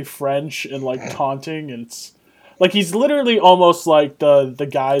effeminately French and like taunting, and it's like he's literally almost like the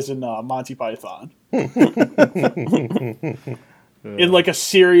guys in Monty Python. In like a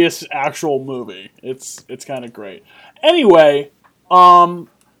serious actual movie. It's kind of great. Anyway, do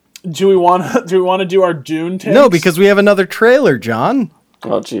we want to do our Dune takes? No, because we have another trailer, John.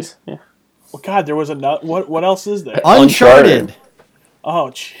 Oh, jeez. Yeah. Well, God, there was another. What else is there? Uncharted.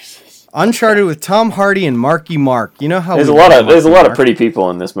 Oh, Jesus. Uncharted with Tom Hardy and Marky Mark. You know how there's a lot of pretty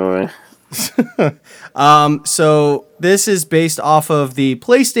people in this movie. So this is based off of the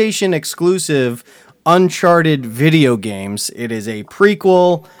PlayStation exclusive Uncharted video games. It is a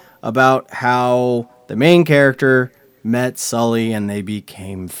prequel about how the main character met Sully and they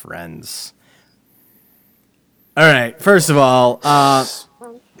became friends. All right, first of all,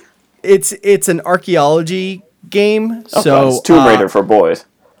 it's an archaeology game, so it's Tomb Raider for boys.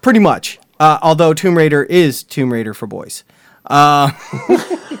 Pretty much. Although Tomb Raider is Tomb Raider for boys. Nailed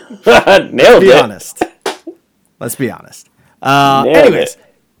be it. honest. Let's be honest. Anyways.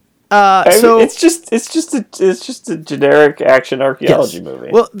 So it's just a generic action archaeology movie.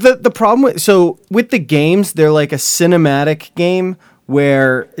 Well, the problem with the games, they're like a cinematic game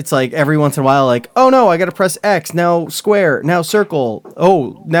where it's like every once in a while, like, oh no, I got to press X, now square, now circle.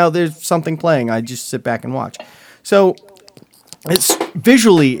 Oh, now there's something playing. I just sit back and watch. So it's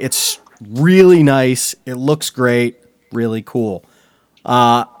visually, it's really nice. It looks great, really cool.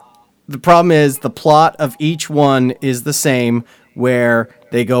 The problem is the plot of each one is the same, where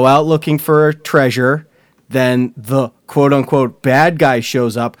they go out looking for a treasure, then the quote-unquote bad guy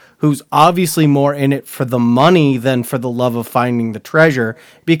shows up, who's obviously more in it for the money than for the love of finding the treasure,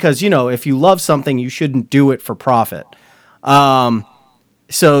 because, if you love something, you shouldn't do it for profit.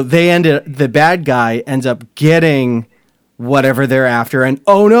 So the bad guy ends up getting whatever they're after, and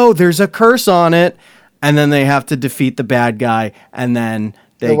oh no, there's a curse on it, and then they have to defeat the bad guy, and then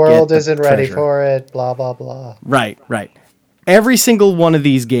the world isn't ready for it, blah, blah, blah. Right. Every single one of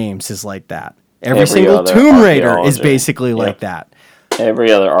these games is like that. Every single Tomb Raider is basically like that.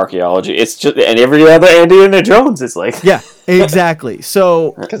 Every other archaeology, and every other Indiana Jones is like. Yeah, exactly.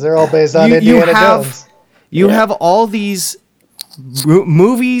 So because they're all based on Indiana Jones. You have all these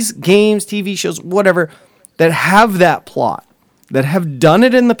movies, games, TV shows, whatever, that have that plot, that have done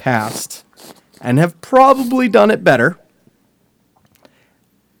it in the past, and have probably done it better.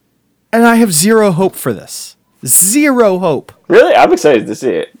 And I have zero hope for this. Zero hope. Really? I'm excited to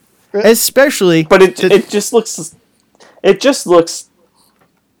see it. Especially, but it just looks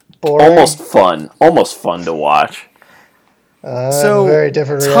boring. almost fun to watch. So very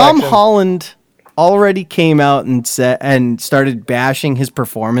different Tom reaction. Holland already came out and started bashing his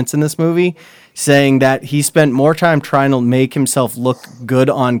performance in this movie, saying that he spent more time trying to make himself look good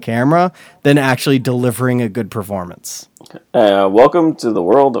on camera than actually delivering a good performance. Welcome to the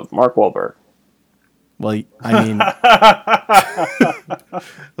world of Mark Wahlberg. Well, I mean, I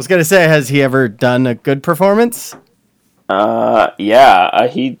was going to say, has he ever done a good performance? Yeah,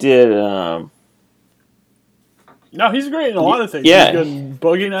 he did. No, he's great in a lot of things. Yeah. He's good in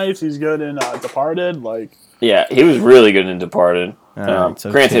Boogie Nights. He's good in Departed. Yeah, he was really good in Departed. So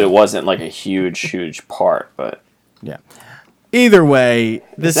granted, it wasn't like a huge part, but yeah. Either way,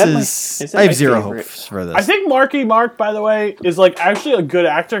 I have zero favorite? hopes for this. I think Marky Mark, by the way, is actually a good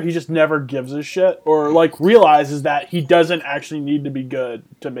actor. He just never gives a shit or realizes that he doesn't actually need to be good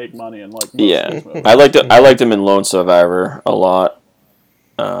to make money in most of his movies. I liked him in Lone Survivor a lot.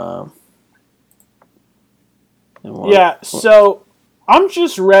 So I'm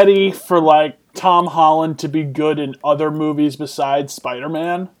just ready for Tom Holland to be good in other movies besides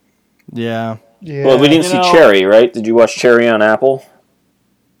Spider-Man. Yeah. Yeah. Well, we didn't see Cherry, right? Did you watch Cherry on Apple?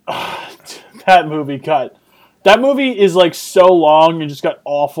 That movie got That movie is like so long and just got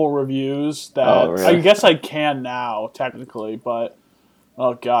awful reviews that really? I guess I can now technically, but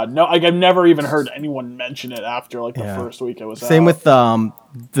oh god, no! Like, I've never even heard anyone mention it after like the first week it was out. Same with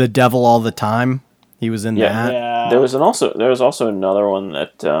The Devil All the Time. He was in that. Yeah. There was also another one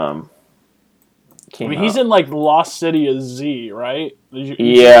that came I mean, out. he's in like Lost City of Z, right?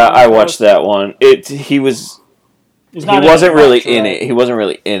 I watched that one. He wasn't really in it. He wasn't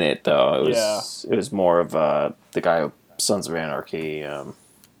really in it though. It was more of the guy who Sons of Anarchy.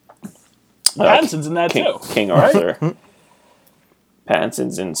 Pattinson's in that too. King Arthur.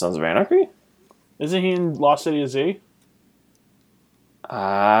 Pattinson's in Sons of Anarchy? Isn't he in Lost City of Z?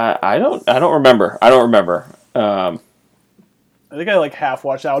 I don't remember. I think I like half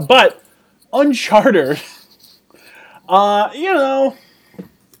watched that one. But Uncharted,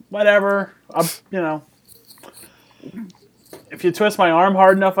 whatever. If you twist my arm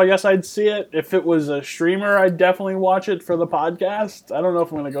hard enough, I guess I'd see it. If it was a streamer, I'd definitely watch it for the podcast. I don't know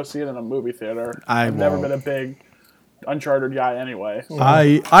if I'm going to go see it in a movie theater. I've never been a big Uncharted guy anyway. So.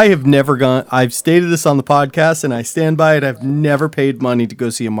 I have never gone. I've stated this on the podcast, and I stand by it. I've never paid money to go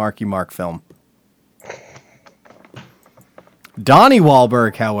see a Marky Mark film. Donnie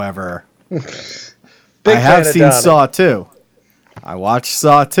Wahlberg, however, I have seen Donnie. Saw 2. I watched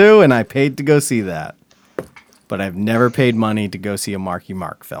Saw 2, and I paid to go see that. But I've never paid money to go see a Marky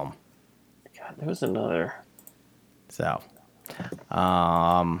Mark film. God, there was another. So,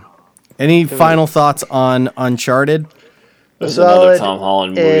 any final thoughts on Uncharted? There's another Tom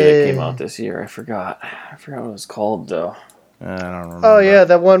Holland movie that came out this year. I forgot what it was called though. I don't remember. Oh yeah,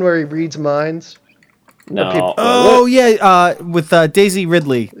 that one where he reads minds. No. Oh yeah, with Daisy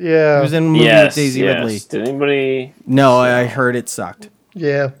Ridley. Yeah. He was in a movie with Daisy Ridley. Did anybody? No, I heard it sucked.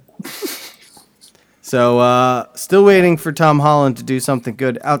 Yeah. So, still waiting for Tom Holland to do something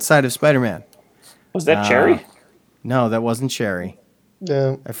good outside of Spider-Man. Was that Cherry? No, that wasn't Cherry.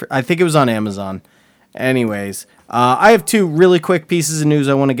 No. I think it was on Amazon. Anyways, I have two really quick pieces of news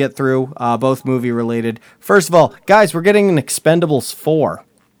I want to get through, both movie related. First of all, guys, we're getting an Expendables 4.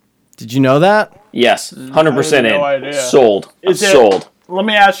 Did you know that? Yes, 100% in. no idea. Sold. Sold. Let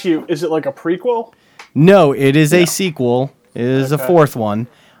me ask you: is it like a prequel? No, it is a sequel. It is a fourth one.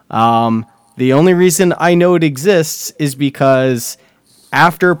 The only reason I know it exists is because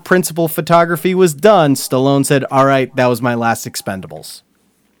after principal photography was done, Stallone said, "All right, that was my last Expendables."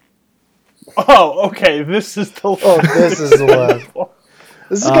 Oh, okay. This is the. Oh, this is the one.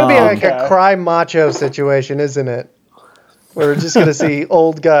 This is gonna be like a crime macho situation, isn't it? Where we're just gonna see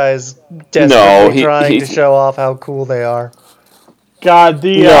old guys desperately trying to show off how cool they are. God,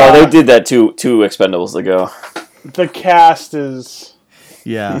 no, they did that two Expendables ago. The cast is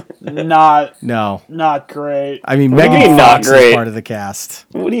not great. I mean, Megan Fox is part of the cast.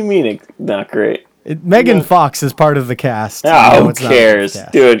 What do you mean not great? Megan Fox is part of the cast. Oh, who cares,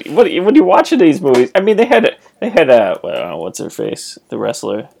 dude? When you're watching these movies, I mean, they had what's her face, the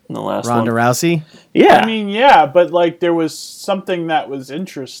wrestler in the last Ronda one, Rousey. Yeah, I mean, yeah, but like there was something that was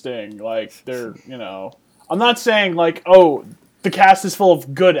interesting. Like I'm not saying like the cast is full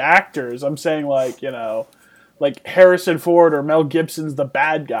of good actors. I'm saying like like Harrison Ford or Mel Gibson's the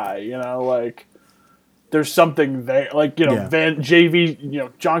bad guy. Like. There's something there, like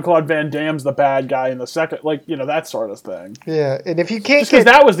Jean-Claude Van Damme's the bad guy in the second, like that sort of thing. Yeah, and if you can't because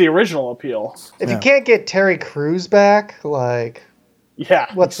that was the original appeal. If you can't get Terry Crews back, like,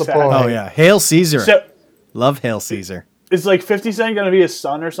 what's the point? Oh yeah, Hail Caesar. So, love Hail Caesar. Is like 50 Cent gonna be his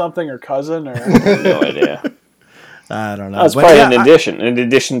son or something or cousin or? No idea. I don't know. That's probably in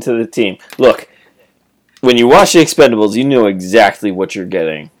addition to the team. Look, when you watch the Expendables, you know exactly what you're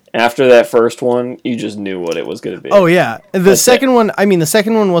getting. After that first one, you just knew what it was going to be. Oh, yeah. The second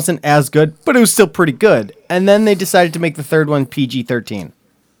one wasn't as good, but it was still pretty good. And then they decided to make the third one PG-13.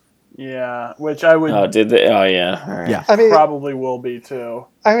 Yeah, which I would... Oh, did they? Oh, yeah. All right. Yeah. I mean, probably will be, too.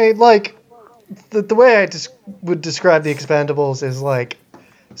 I mean, like, the way I would describe the Expendables is, like,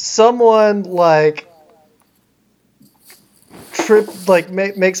 someone, like...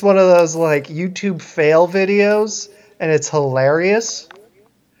 makes one of those, like, YouTube fail videos, and it's hilarious.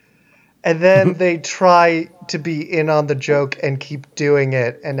 And then they try to be in on the joke and keep doing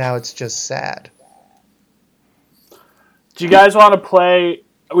it, and now it's just sad. Do you guys want to play...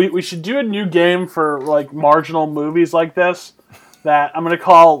 We should do a new game for, like, marginal movies like this that I'm going to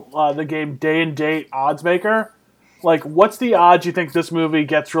call the game Day and Date Odds Maker. Like, what's the odds you think this movie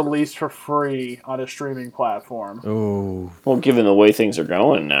gets released for free on a streaming platform? Ooh. Well, given the way things are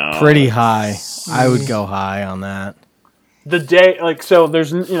going now. Pretty high. I would go high on that. The day, like, so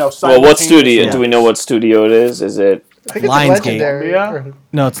there's, well, what studio? Do we know what studio it is? Is it I think Lionsgate? it's Legendary.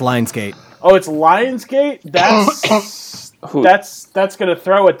 No, it's Lionsgate. Oh, it's Lionsgate. That's gonna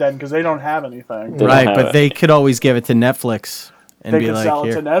throw it then because they don't have anything. They don't Right, have but it. they could always give it to Netflix and They be can like, sell it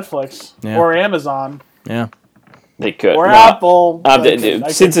here. to Netflix Yeah. or Amazon Yeah. They could. or No. Apple.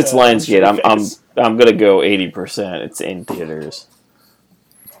 Since it's Lionsgate, I'm gonna go 80%. It's in theaters.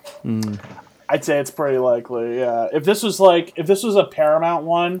 I'd say it's pretty likely. Yeah. If this was a Paramount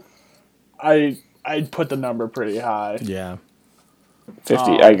one, I'd put the number pretty high. Yeah.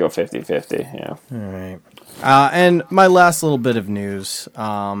 50. I go 50-50. Yeah. All right. And my last little bit of news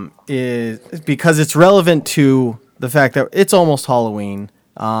is because it's relevant to the fact that it's almost Halloween.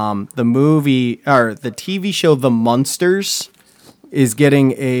 The movie or the TV show The Munsters is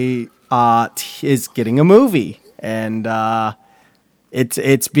getting a movie, and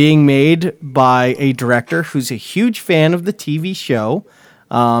it's being made by a director who's a huge fan of the TV show.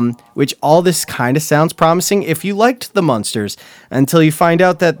 Which all this kind of sounds promising if you liked The Munsters, until you find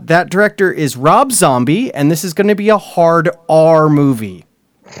out that director is Rob Zombie, and this is going to be a hard R movie.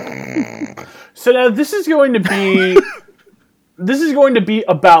 So now this is going to be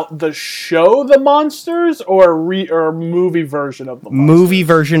about the show The Monsters or a movie version of The Monsters? Movie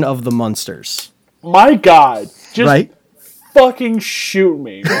version of The Munsters. My God. Just Right? fucking shoot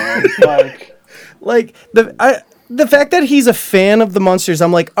me, man. Like the fact that he's a fan of The Munsters,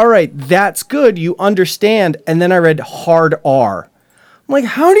 I'm like, all right, that's good. You understand. And then I read hard R. I'm like,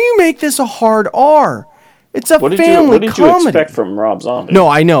 how do you make this a hard R? It's a What did family you comedy. expect from Rob Zombie? No,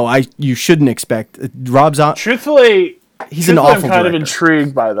 I know. You shouldn't expect Rob Zombie. Truthfully, He's an awful I'm kind of director.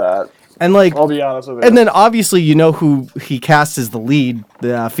 intrigued by that. And like, I'll be honest with you. and then obviously you know who he cast as the lead,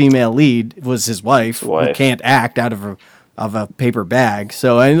 the female lead was his wife, who can't act out of a paper bag.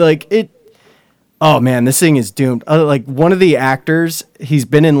 So I like it. Oh man, this thing is doomed. Like one of the actors, he's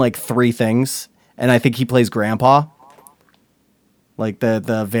been in like 3 things, and I think he plays Grandpa, like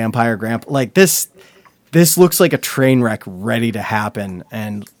the vampire grandpa. Like this looks like a train wreck ready to happen,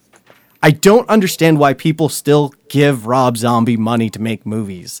 and I don't understand why people still give Rob Zombie money to make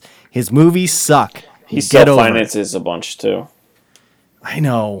movies. His movies suck. He still finances a bunch too. I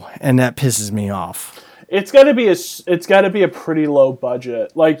know, and that pisses me off. It's got to be a pretty low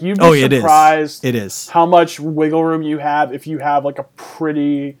budget. Like you'd be surprised It is how much wiggle room you have if you have like a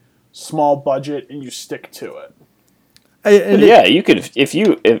pretty small budget and you stick to it. Yeah, you could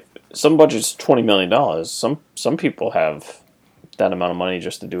if some budget's $20 million. Some people have that amount of money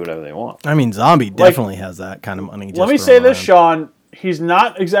just to do whatever they want. I mean, Zombie definitely has that kind of money. Just let me say this, Sean. He's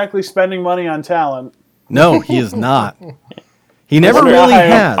not exactly spending money on talent. No, he is not. He never really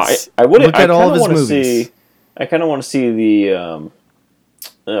has. Look at all of his movies. I kind of want to see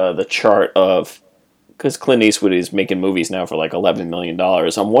the chart of, because Clint Eastwood is making movies now for like $11 million.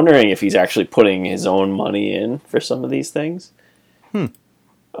 I'm wondering if he's actually putting his own money in for some of these things. And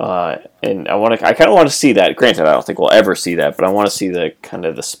I kind of want to see that. Granted, I don't think we'll ever see that, but I want to see the kind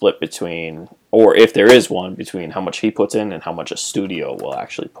of the split between, or if there is one, between how much he puts in and how much a studio will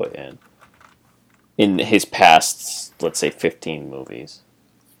actually put in his past, let's say, 15 movies.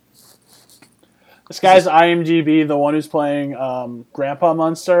 This guy's IMDb, the one who's playing Grandpa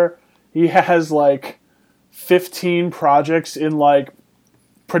Munster, he has like 15 projects in like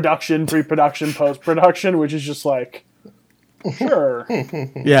production, pre-production, post-production, which is just like, sure.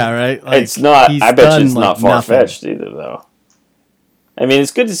 Yeah, right. Like, it's not. I bet you it's not far-fetched either, though. I mean,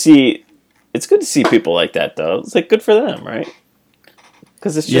 it's good to see. It's good to see people like that, though. It's like good for them, right?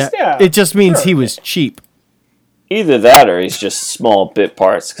 Because it's just it just means he was cheap. Either that, or he's just small bit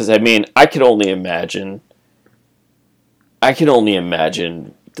parts. Because I mean, I can only imagine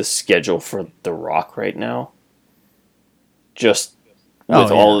the schedule for The Rock right now. Just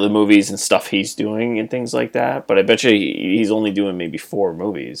with all of the movies and stuff he's doing and things like that. But I bet you he's only doing maybe 4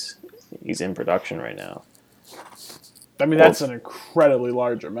 movies. He's in production right now. I mean, that's an incredibly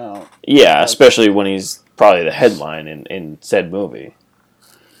large amount. Yeah, especially when he's probably the headline in said movie.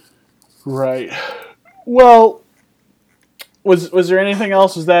 Right. Well, was there anything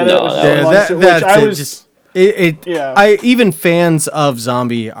else? Was that it? I even fans of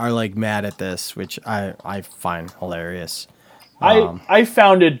Zombie are like mad at this, which I find hilarious. I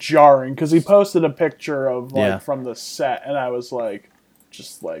found it jarring because he posted a picture of from the set, and I was like,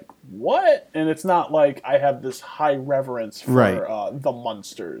 just like, what? And it's not like I have this high reverence for the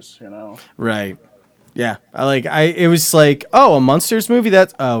Munsters, you know? Right. Yeah. It was like, oh, a Munsters movie?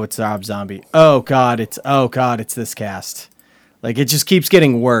 It's Rob Zombie. Oh God, it's this cast. Like, it just keeps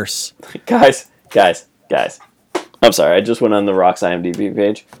getting worse. Guys. I'm sorry, I just went on The Rock's IMDb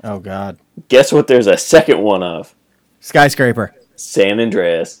page. Oh God. Guess what there's a second one of? Skyscraper. San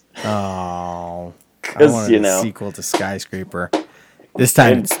Andreas. Oh. I Because, wanted a sequel to Skyscraper. This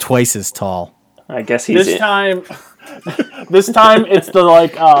time it's twice as tall. I guess he's This time it's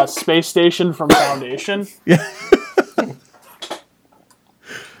the space station from Foundation.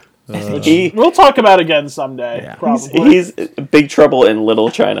 We'll talk about again someday. Yeah. Probably. He's Big Trouble in Little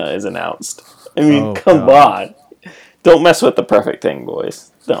China is announced. I mean, Oh, come on. Don't mess with the perfect thing,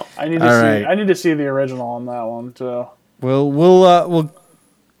 boys. Don't. I need to All see. right. I need to see the original on that one too. We'll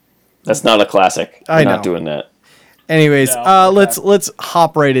That's not a classic. I We're know. not doing that. anyways, No, okay. let's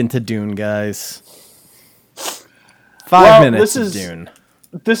hop right into Dune, guys. 5 Well, minutes this of is- Dune.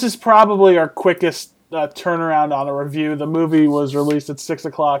 This is probably our quickest turnaround on a review. The movie was released at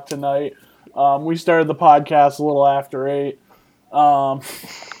 6:00 tonight. We started the podcast a little after 8.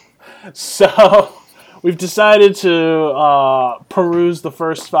 So we've decided to peruse the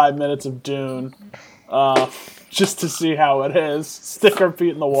first 5 minutes of Dune, just to see how it is. Stick our feet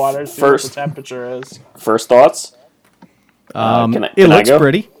in the water, see what the temperature is. First thoughts? Can It I looks go?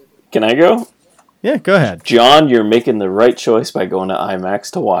 pretty. Can I go? Yeah, go ahead. John, you're making the right choice by going to IMAX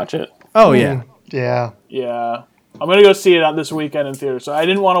to watch it. Oh yeah. Yeah. Yeah. I'm going to go see it on this weekend in theater. So I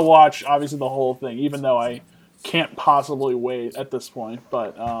didn't want to watch, obviously, the whole thing, even though I can't possibly wait at this point.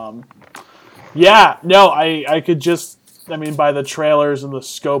 But, yeah, no, I could just, by the trailers and the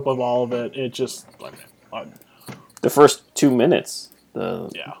scope of all of it, it just, The first 2 minutes.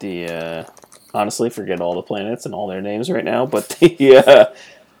 Yeah. Honestly, forget all the planets and all their names right now, but the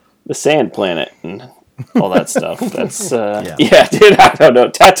sand planet and all that stuff. That's, yeah, dude, I don't know.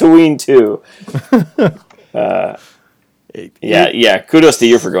 Tatooine, too. Yeah, kudos to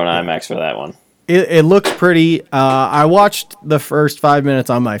you for going to IMAX for that one. It looks pretty. I watched the first 5 minutes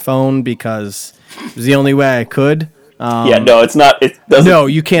on my phone because it was the only way I could. It's not. It doesn't. No,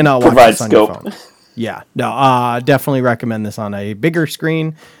 you cannot watch provide this on your scope. phone. Yeah, no, definitely recommend this on a bigger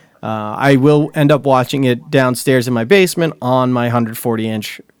screen. I will end up watching it downstairs in my basement on my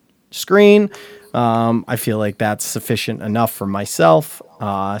 140-inch screen. I feel like that's sufficient enough for myself.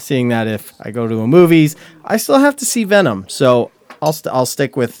 Seeing that if I go to a movies, I still have to see Venom, so I'll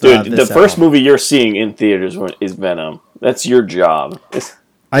stick with Dude, this the first at home. movie you're seeing in theaters is Venom. That's your job.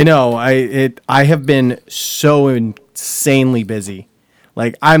 I know. I have been so insanely busy.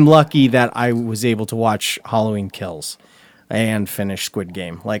 Like, I'm lucky that I was able to watch Halloween Kills and finish Squid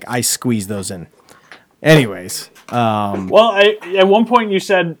Game. Like, I squeezed those in. Anyways, Well, at one point you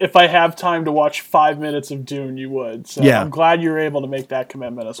said if I have time to watch 5 minutes of Dune, you would. So Yeah. I'm glad you were able to make that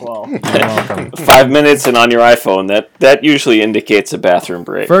commitment as well. 5 minutes and on your iPhone. That usually indicates a bathroom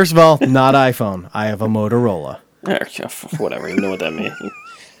break. first of all, not iPhone. I have a Motorola. Whatever, you know what that means.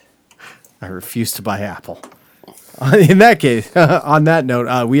 I refuse to buy Apple. In that case, on that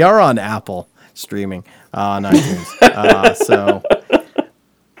note, we are on Apple streaming on iTunes. So,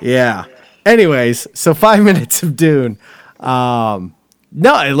 yeah. Anyways, so 5 minutes of Dune. No,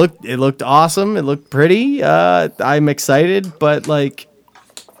 it looked awesome. It looked pretty. I'm excited, but like,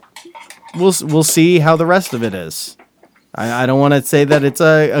 we'll see how the rest of it is. I don't want to say that it's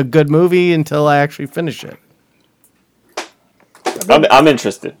a good movie until I actually finish it. I'm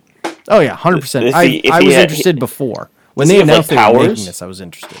interested. Oh yeah, 100%. If I he was had- interested before when Does he they have, like, announced they were powers? making this. I was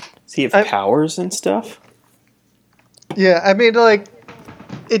interested. Does he have powers and stuff? Yeah,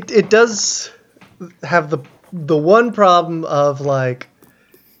 it does have the one problem of like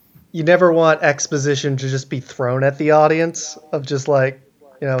you never want exposition to just be thrown at the audience of just like,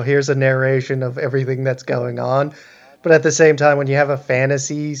 here's a narration of everything that's going on. But at the same time, when you have a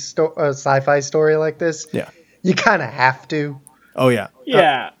fantasy sci-fi story like this, Yeah. you kind of have to. Oh yeah.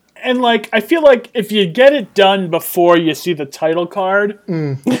 Yeah. And like I feel like if you get it done before you see the title card,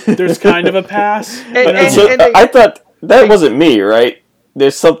 there's kind of a pass. And- So and they- I thought that wasn't me, right?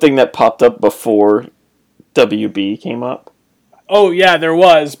 There's something that popped up before WB came up. Oh yeah, there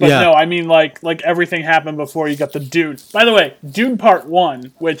was, but Yeah. no, I mean like everything happened before you got the Dune. By the way, Dune Part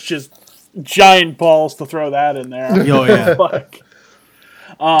 1, which just giant balls to throw that in there. Oh yeah. Like,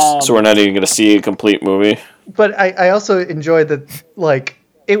 So we're not even going to see a complete movie. But I also enjoyed that, like,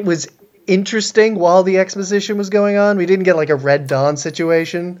 it was interesting while the exposition was going on. We didn't get, like, a Red Dawn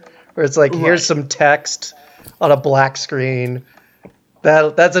situation where it's like, here's some text on a black screen.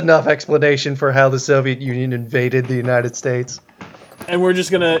 That's enough explanation for how the Soviet Union invaded the United States. and we're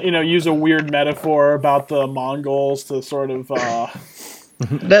just gonna use a weird metaphor about the Mongols to sort of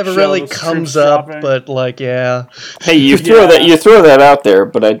Never Show really the comes troops up, dropping. but, like, yeah. Hey, you throw that out there,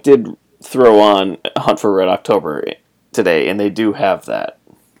 but I did throw on Hunt for Red October today, and they do have that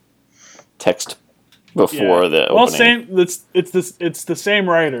text before the opening. well, same. It's the same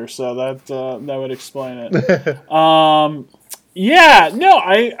writer, so that would explain it. Yeah, no,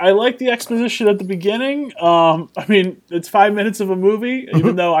 I like the exposition at the beginning. I mean, it's 5 minutes of a movie,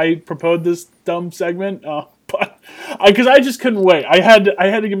 even though I proposed this dumb segment. But because I just couldn't wait, I had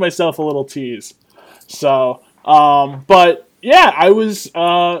to give myself a little tease. So, but yeah, I was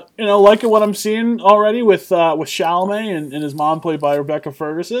liking what I'm seeing already with Chalamet and his mom played by Rebecca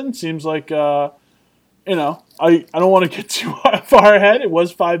Ferguson. Seems like I don't want to get too far ahead. It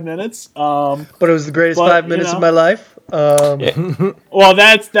was 5 minutes. But it was the greatest 5 minutes of my life. Well,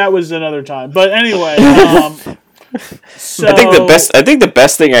 that was another time. But anyway, so I think the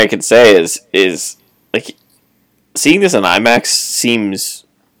best thing I could say is like seeing this on IMAX seems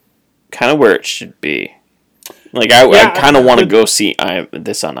kind of where it should be. Like I kind of want to go see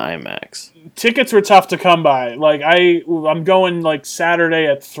this on IMAX. Tickets were tough to come by. Like I'm going like Saturday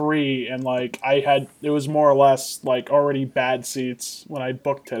at 3, and like it was more or less like already bad seats when I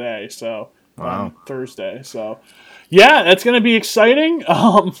booked today. So on Thursday. So yeah, that's gonna be exciting.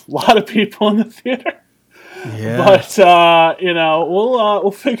 A lot of people in the theater. Yeah. But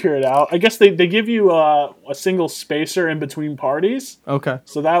we'll figure it out. I guess they give you a single spacer in between parties. Okay.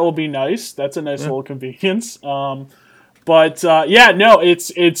 So that will be nice. That's a nice little convenience. But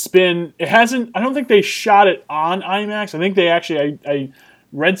it hasn't. I don't think they shot it on IMAX. I think they actually. I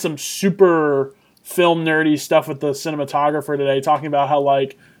read some super film nerdy stuff with the cinematographer today, talking about how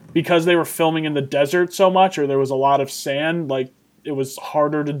like because they were filming in the desert so much, or there was a lot of sand, like it was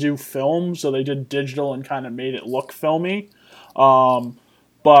harder to do film, so they did digital and kind of made it look filmy.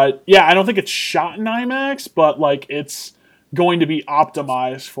 But yeah, I don't think it's shot in IMAX, but like it's going to be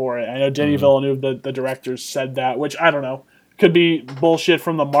optimized for it. I know Denis Villeneuve, the director, said that, which I don't know, could be bullshit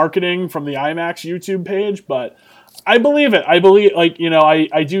from the marketing from the IMAX YouTube page, but I believe it. I believe, like,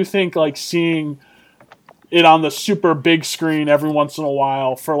 I do think like seeing it on the super big screen every once in a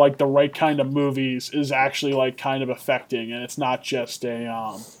while for like the right kind of movies is actually like kind of affecting, and it's not just a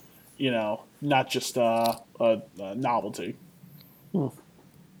novelty.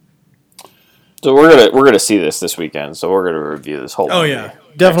 So we're gonna see this weekend. So we're gonna review this whole. Oh movie. yeah,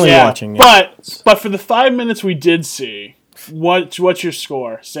 definitely watching. But for the 5 minutes we did see, what's your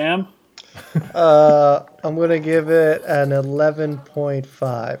score, Sam? I'm gonna give it an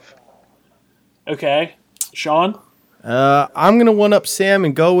 11.5. Okay, Sean. I'm gonna one up Sam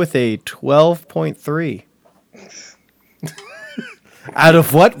and go with a 12.3. Out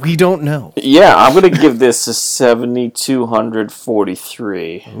of what? We don't know. Yeah, I'm gonna give this a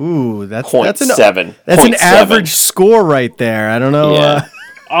 7,243. Ooh, that's an average score right there. I don't know. Yeah.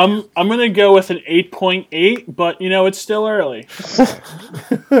 I'm gonna go with an 8.8, but it's still early.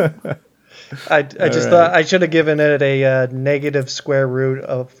 I just thought I should have given it a negative square root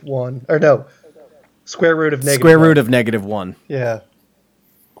of 1. Or no, square root of negative square 1. root of -1. Yeah.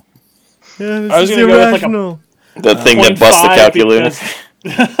 This I was gonna go with like the thing that busts the calculator.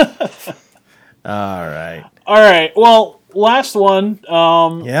 All right. All right. Well, last one.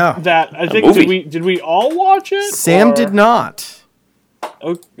 Yeah. That I think did we all watch it? Sam did not.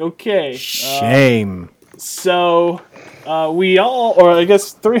 Okay. Shame. So we all, or I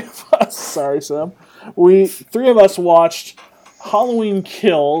guess 3 of us. Sorry, Sam. 3 of us watched Halloween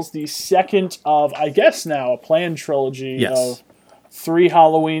Kills, the second of, I guess now, a planned trilogy of 3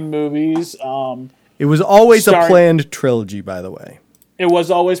 Halloween movies. It was always a planned trilogy, by the way. It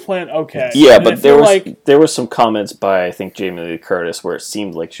was always planned? Okay. Yeah, but there was some comments by, I think, Jamie Lee Curtis where it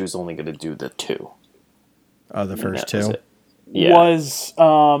seemed like she was only going to do the 2. Oh, the first 2? Yeah.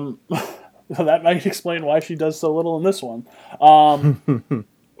 That might explain why she does so little in this one.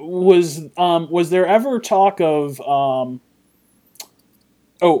 Was there ever talk of...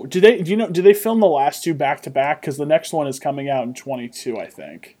 do they film the last 2 back to back? Because the next one is coming out in 2022, I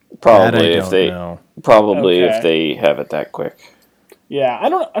think. Probably if they have it that quick. Yeah, I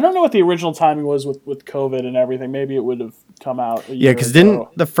don't know what the original timing was with COVID and everything. Maybe it would have come out a year because ago.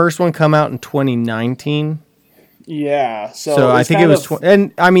 didn't the first one come out in 2019? Yeah, so I think it was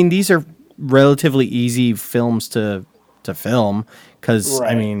and I mean these are relatively easy films to film because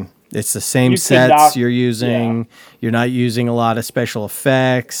I mean it's the same sets you're using. Yeah. You're not using a lot of special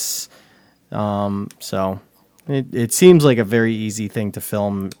effects. So it seems like a very easy thing to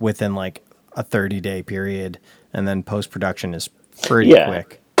film within like a 30-day period, and then post-production is pretty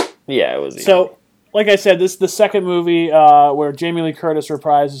quick. Yeah, it was easy. So, like I said, this is the second movie where Jamie Lee Curtis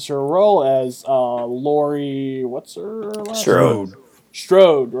reprises her role as Laurie, what's her last name?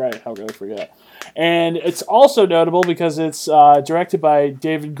 Strode, right, how could I forget? And it's also notable because it's directed by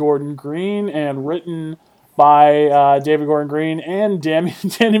David Gordon Green and written by David Gordon Green and Danny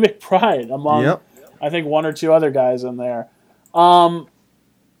McBride, among, I think, 1 or 2 other guys in there.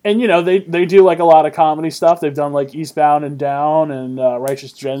 And they do like a lot of comedy stuff. They've done like Eastbound and Down and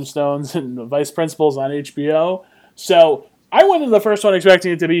Righteous Gemstones and The Vice Principals on HBO. So I went into the first one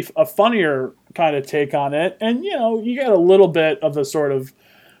expecting it to be a funnier kind of take on it, and you get a little bit of the sort of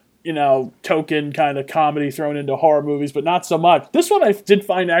token kind of comedy thrown into horror movies, but not so much. This one I did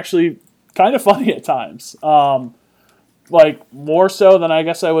find actually kind of funny at times. Like more so than I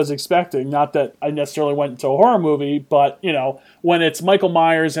guess I was expecting. Not that I necessarily went into a horror movie, but when it's Michael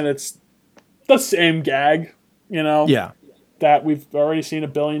Myers and it's the same gag, Yeah. that we've already seen a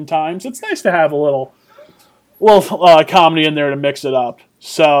billion times, it's nice to have a little comedy in there to mix it up.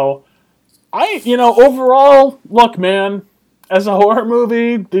 So overall, look, man, as a horror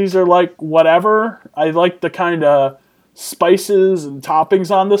movie, these are like whatever. I like the kind of spices and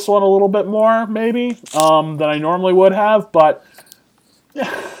toppings on this one a little bit more, maybe, than I normally would have. But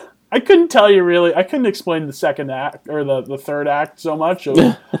I couldn't tell you really. I couldn't explain the second act or the third act so much of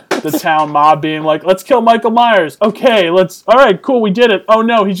the town mob being like, "Let's kill Michael Myers." Okay, all right, cool, we did it. Oh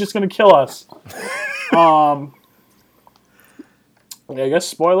no, he's just gonna kill us. I guess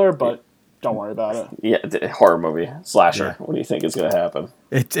spoiler, but don't worry about it. Yeah, horror movie slasher. Yeah. What do you think is going to happen?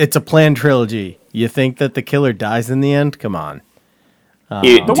 It's a planned trilogy. You think that the killer dies in the end? Come on. Do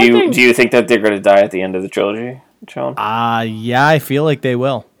you think that they're going to die at the end of the trilogy, Sean? Yeah, I feel like they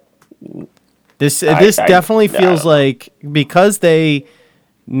will. This definitely feels like, because they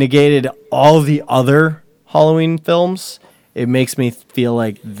negated all the other Halloween films, it makes me feel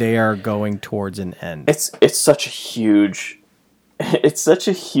like they are going towards an end. It's such a huge.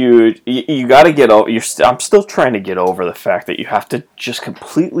 You got to get over. I'm still trying to get over the fact that you have to just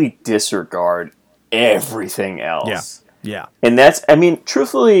completely disregard everything else. Yeah. And that's,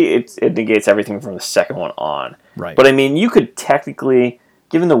 truthfully, it negates everything from the second one on. Right. But you could technically,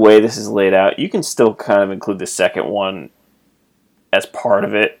 given the way this is laid out, you can still kind of include the second one as part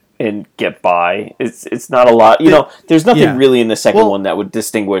of it and get by. It's not a lot. There's nothing really in the second one that would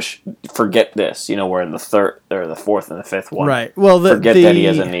distinguish. Forget this. We're in the third or the fourth and the fifth one. Right. Well, forget that he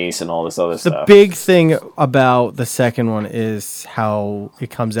has a niece and all this other stuff. The big thing about the second one is how it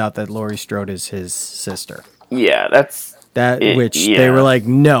comes out that Laurie Strode is his sister. Yeah, they were like,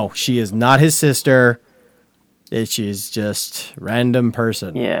 no, she is not his sister. She's just random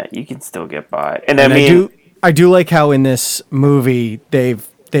person. Yeah, you can still get by. And I do like how in this movie they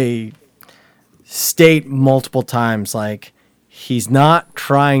state multiple times, like, he's not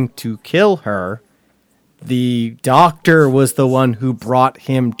trying to kill her. The doctor was the one who brought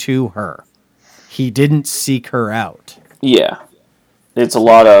him to her. He didn't seek her out. Yeah. It's a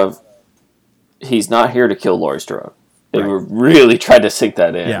lot of, he's not here to kill Laurie Strode. They were really trying to sink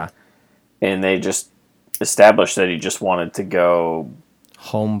that in. Yeah. And they just established that he just wanted to go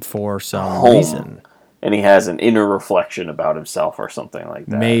home for some reason. And he has an inner reflection about himself or something like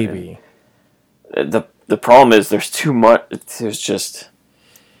that. Maybe. And the problem is there's too much. There's just...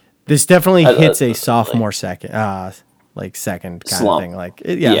 This definitely hits a sophomore second kind slump. of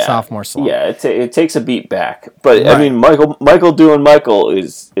thing. Sophomore slump. Yeah, it takes a beat back. But, Right. Michael doing Michael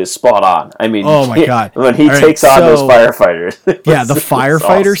is spot on. Oh my God. When he takes on those firefighters. Yeah, the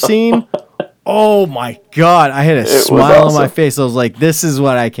firefighter scene. Oh my God. I had a smile on my face. I was like, this is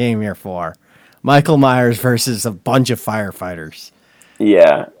what I came here for. Michael Myers versus a bunch of firefighters.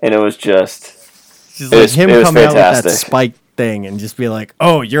 Yeah, and it was just... Just like him coming out with that spike thing and just be like,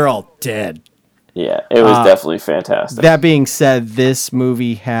 oh, you're all dead. Yeah, it was definitely fantastic. That being said, this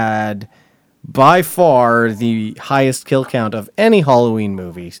movie had by far the highest kill count of any Halloween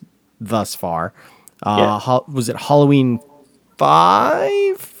movie thus far. Was it Halloween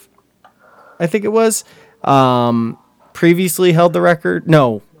 5? I think it was. Previously held the record.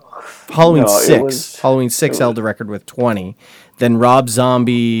 No, Halloween 6. Halloween 6 held the record with 20. Then Rob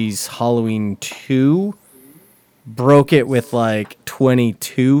Zombie's Halloween 2 broke it with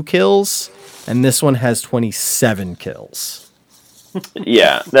 22 kills. And this one has 27 kills.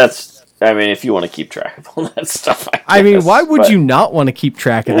 Yeah, that's... if you want to keep track of all that stuff, why would you not want to keep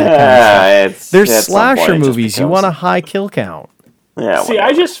track of that kind of stuff? There's slasher movies. You want a high kill count. Yeah. See,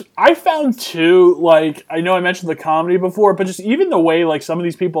 I found too, I know I mentioned the comedy before, but just even the way, some of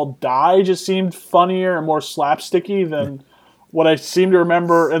these people die just seemed funnier and more slapsticky than what I seem to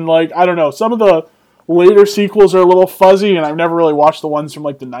remember. And, I don't know, some of the later sequels are a little fuzzy, and I've never really watched the ones from,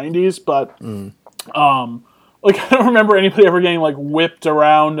 the 90s, but, I don't remember anybody ever getting, whipped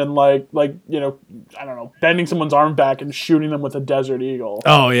around and, I don't know, bending someone's arm back and shooting them with a Desert Eagle.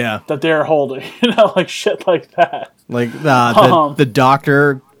 Oh, yeah. That they're holding, shit like that. The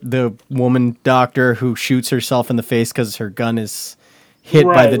doctor, the woman doctor who shoots herself in the face because her gun is hit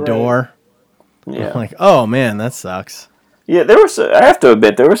by the door. Yeah. Oh, man, that sucks. Yeah, there was. I have to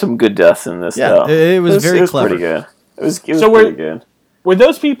admit, there were some good deaths in this. Yeah, though. it was very clever. Pretty good. It was So pretty good. Were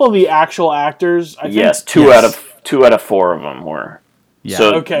those people the actual actors? I think, Yes, two out of 4 of them were. Yeah.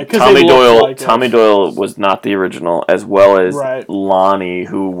 So Okay, 'cause Tommy they looked Doyle, like it. Tommy Doyle was not the original, as well as Right. Lonnie,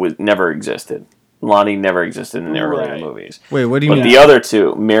 who never existed. Lonnie never existed in the earlier Right. movies. Wait, what do you But mean? the other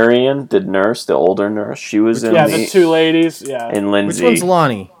two, Marion, the nurse, the older nurse, she was in Yeah, the two ladies. Yeah. and Which Lindsay. one's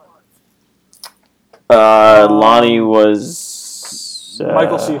Lonnie? Lonnie was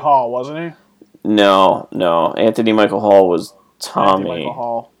Michael C. Hall, wasn't he? No. Anthony Michael Hall was Tommy, Anthony Michael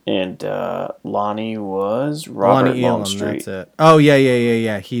Hall. and Lonnie was Robert Lonnie Elam, Longstreet. that's it. Oh,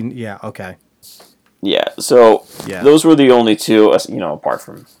 yeah. Okay. Yeah, so Yeah. those were the only two, apart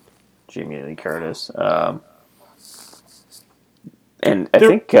from Jamie Lee Curtis. And I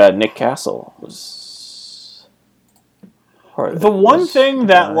think Nick Castle was part of The one thing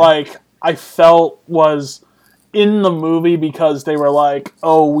that I felt was in the movie, because they were like,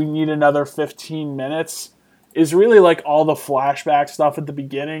 oh, we need another 15 minutes, is really all the flashback stuff at the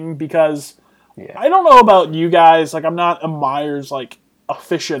beginning, because I don't know about you guys, I'm not a Myers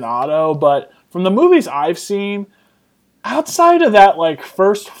aficionado, but from the movies I've seen, outside of that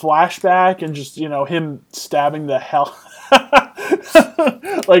first flashback and just him stabbing the hell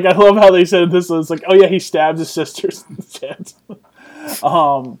I love how they said this was oh yeah, he stabs his sisters instead.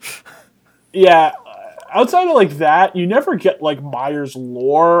 Yeah, outside of that, you never get Myers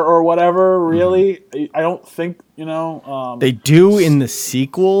lore or whatever, really. I don't think, They do in the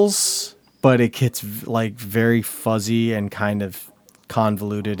sequels, but it gets very fuzzy and kind of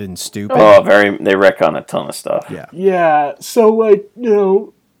convoluted and stupid. Oh, they wreck on a ton of stuff. Yeah. Yeah, so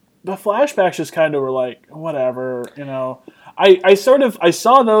the flashbacks just kind of were whatever, I saw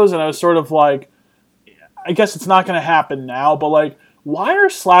those and I was sort of I guess it's not going to happen now, but why are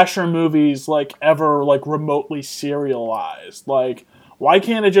slasher movies ever remotely serialized? Why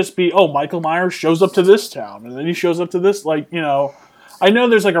can't it just be, oh, Michael Myers shows up to this town and then he shows up to this, I know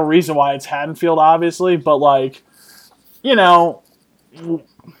there's a reason why it's Haddonfield, obviously, but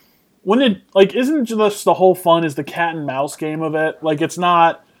when it isn't just the whole fun is the cat and mouse game of it? It's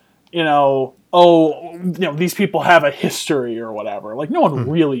not, these people have a history or whatever. No one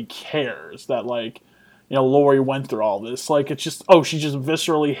really cares that Laurie went through all this. It's just, oh, she just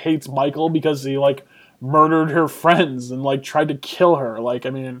viscerally hates Michael because he murdered her friends and tried to kill her.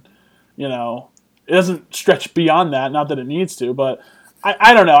 It doesn't stretch beyond that. Not that it needs to, but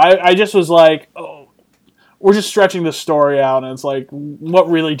I don't know. I just was oh, we're just stretching the story out, and it's what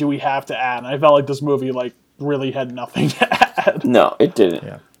really do we have to add? And I felt this movie really had nothing to add. No, it didn't.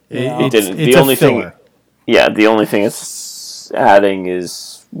 Yeah. It didn't. It's the only a filler. the only thing it's adding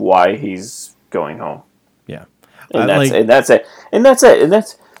is why he's going home. Yeah. And that's it. And that's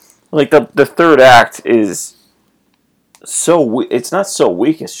the third act is it's not so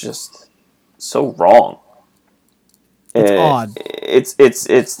weak, it's just so wrong. It's odd.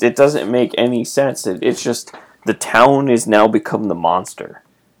 It doesn't make any sense. It's just the town is now become the monster.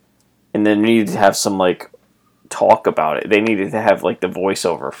 And then they needed to have some talk about it. They needed to have the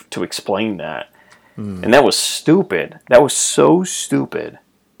voiceover to explain that. And that was stupid. That was so stupid.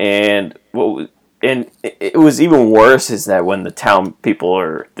 And it was even worse is that when the town people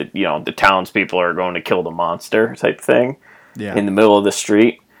are the townspeople are going to kill the monster type thing in the middle of the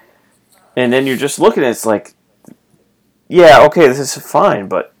street. And then you're just looking at it's yeah, okay, this is fine,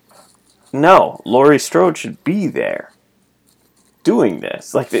 but no, Laurie Strode should be there doing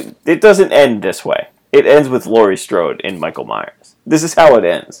this. It doesn't end this way. It ends with Laurie Strode and Michael Myers. This is how it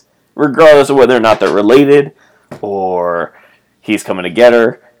ends. Regardless of whether or not they're related or he's coming to get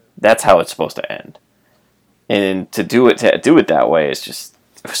her, that's how it's supposed to end. And to do it that way is just,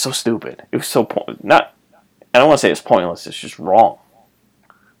 it was so stupid. It was so I don't want to say it's pointless, it's just wrong.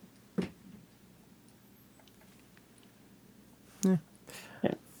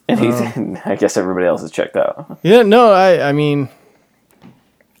 And I guess everybody else is checked out. Yeah, no, I mean,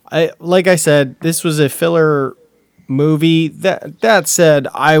 like I said, this was a filler movie. That said,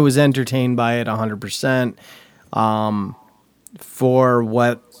 I was entertained by it 100%. For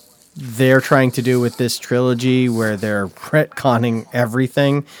what they're trying to do with this trilogy, where they're retconning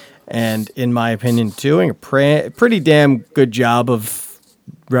everything, and in my opinion, doing a pretty damn good job of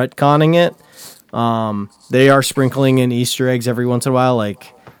retconning it. They are sprinkling in Easter eggs every once in a while,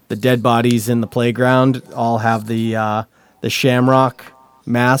 the dead bodies in the playground all have the Shamrock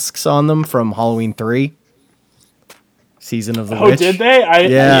masks on them from Halloween 3. Season of the Witch. Oh, did they? I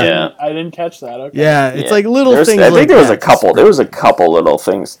didn't catch that. Okay. Yeah, it's little things. I think there was a couple. There was a couple little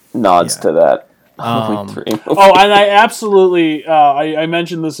things, nods to that. Oh, and I absolutely, I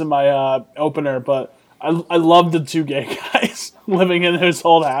mentioned this in my opener, but I love the two gay guys living in his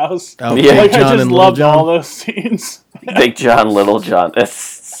old house. Oh, Yeah. Like, Big I John just and Little loved John. all those scenes. Big John, Little John. That's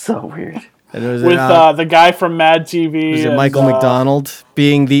so weird. And it was With the guy from Mad TV. was it and, Michael McDonald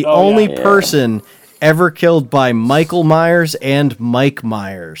being the oh, only yeah. person ever killed by Michael Myers and Mike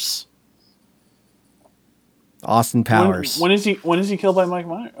Myers. Austin Powers. When is he killed by Mike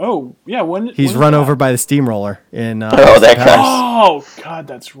Myers? Oh, yeah. He's when run is over that? by the steamroller in. Oh, that guy. Oh, God,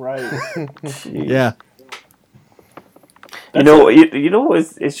 that's right. Yeah. You know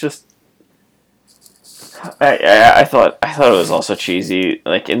it's just. I thought it was also cheesy.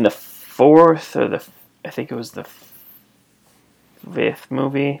 Like in the fourth or I think it was the fifth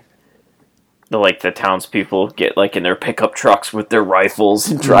movie. The townspeople get like in their pickup trucks with their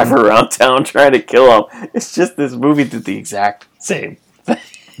rifles and drive around town trying to kill them. It's just this movie did the exact same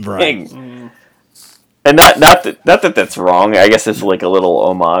Right. thing. And not that that's wrong. I guess it's like a little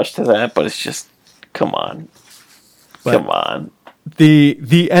homage to that, but it's just come on. But- Come on.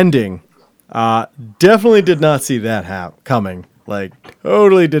 The ending, definitely did not see that coming. Like,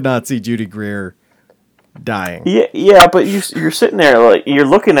 totally did not see Judy Greer dying. Yeah, but you're sitting there like you're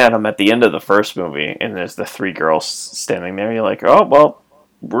looking at them at the end of the first movie, and there's the three girls standing there. You're like, oh well,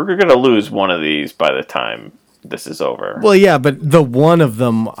 we're gonna lose one of these by the time this is over. Well, yeah, but the one of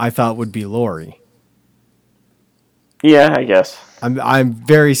them I thought would be Laurie. Yeah, I guess. I'm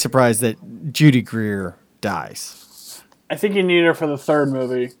very surprised that Judy Greer dies. I think you need her for the third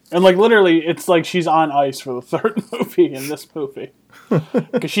movie. And, like, literally, it's like she's on ice for the third movie in this movie.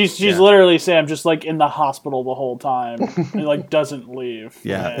 Because she's literally, Sam, just, like, in the hospital the whole time. And, like, doesn't leave.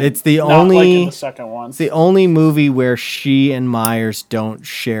 Yeah, And it's the not only like in the second one. It's the only movie where she and Myers don't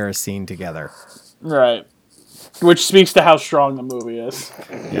share a scene together. Right. Which speaks to how strong the movie is.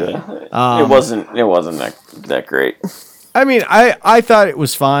 Yeah, it wasn't that great. I mean, I thought it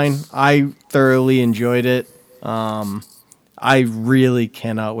was fine. I thoroughly enjoyed it. I really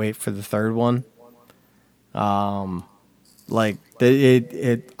cannot wait for the third one. Like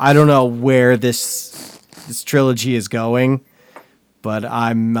I don't know where this trilogy is going, but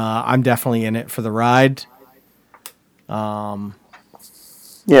I'm definitely in it for the ride. Yeah,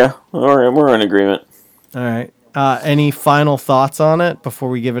 we're in agreement. All right. Any final thoughts on it before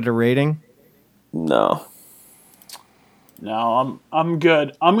we give it a rating? No. No, I'm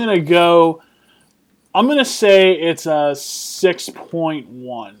good. I'm gonna say it's a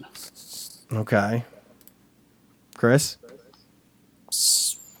 6.1. Okay. Chris?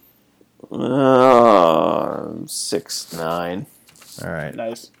 6.9. All right.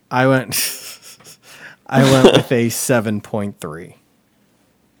 Nice. I went with a 7.3.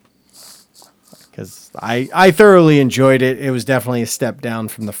 Because I thoroughly enjoyed it. It was definitely a step down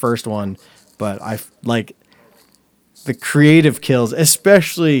from the first one, but I like the creative kills,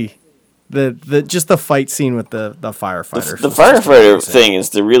 especially the just the fight scene with the firefighter. The firefighter thing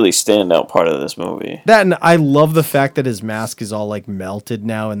is the really standout part of this movie. That, and I love the fact that his mask is all like melted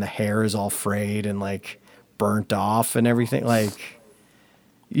now, and the hair is all frayed and like burnt off and everything. Like,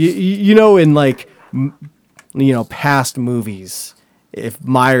 you know, in like past movies, if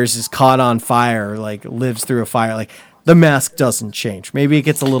Myers is caught on fire, like lives through a fire, like the mask doesn't change. Maybe it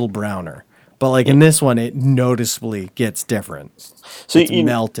gets a little browner, but like in this one, it noticeably gets different. So it's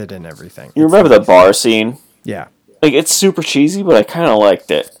melted and everything. You remember the bar scene? Yeah. Like, it's super cheesy, but I kind of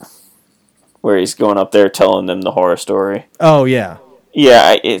liked it. Where he's going up there telling them the horror story. Oh, yeah.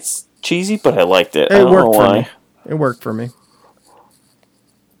 Yeah, it's cheesy, but I liked it. I don't know why. It worked for me.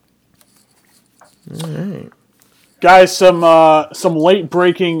 All right. Guys, some late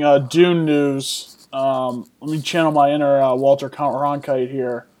breaking Dune news. Let me channel my inner Walter Cronkite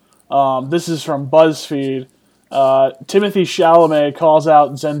here. This is from BuzzFeed. Timothy Chalamet calls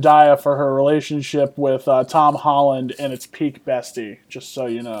out Zendaya for her relationship with Tom Holland and its peak bestie. Just so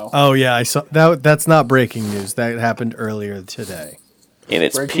you know. Oh yeah, I saw that. That's not breaking news. That happened earlier today. In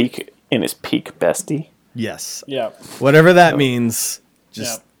its peak bestie. Yes. Yeah. Whatever that means,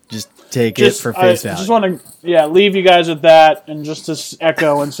 just take it for face value. Just want to leave you guys with that, and just to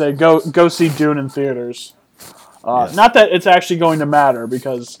echo and say go see Dune in theaters. Yes. Not that it's actually going to matter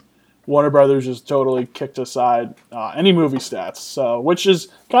because Warner Brothers just totally kicked aside any movie stats, so which is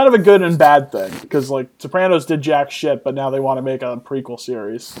kind of a good and bad thing because like Sopranos did jack shit, but now they want to make a prequel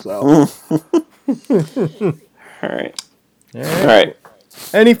series. So, All right.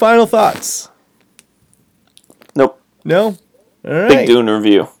 Any final thoughts? Nope. No. All right. Big Dune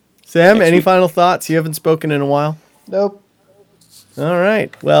review. Sam, Next any week. final thoughts? You haven't spoken in a while. Nope. All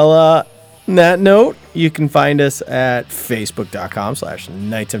right. Well, on that note, you can find us at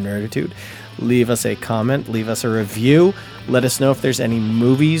facebook.com/Knights of Nerditude. leave us a comment, leave us a review. Let us know if there's any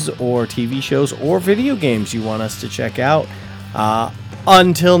movies or TV shows or video games you want us to check out.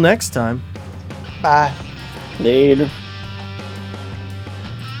 Until next time. Bye. Later.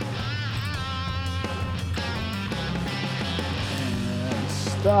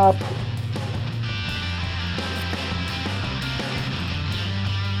 Stop.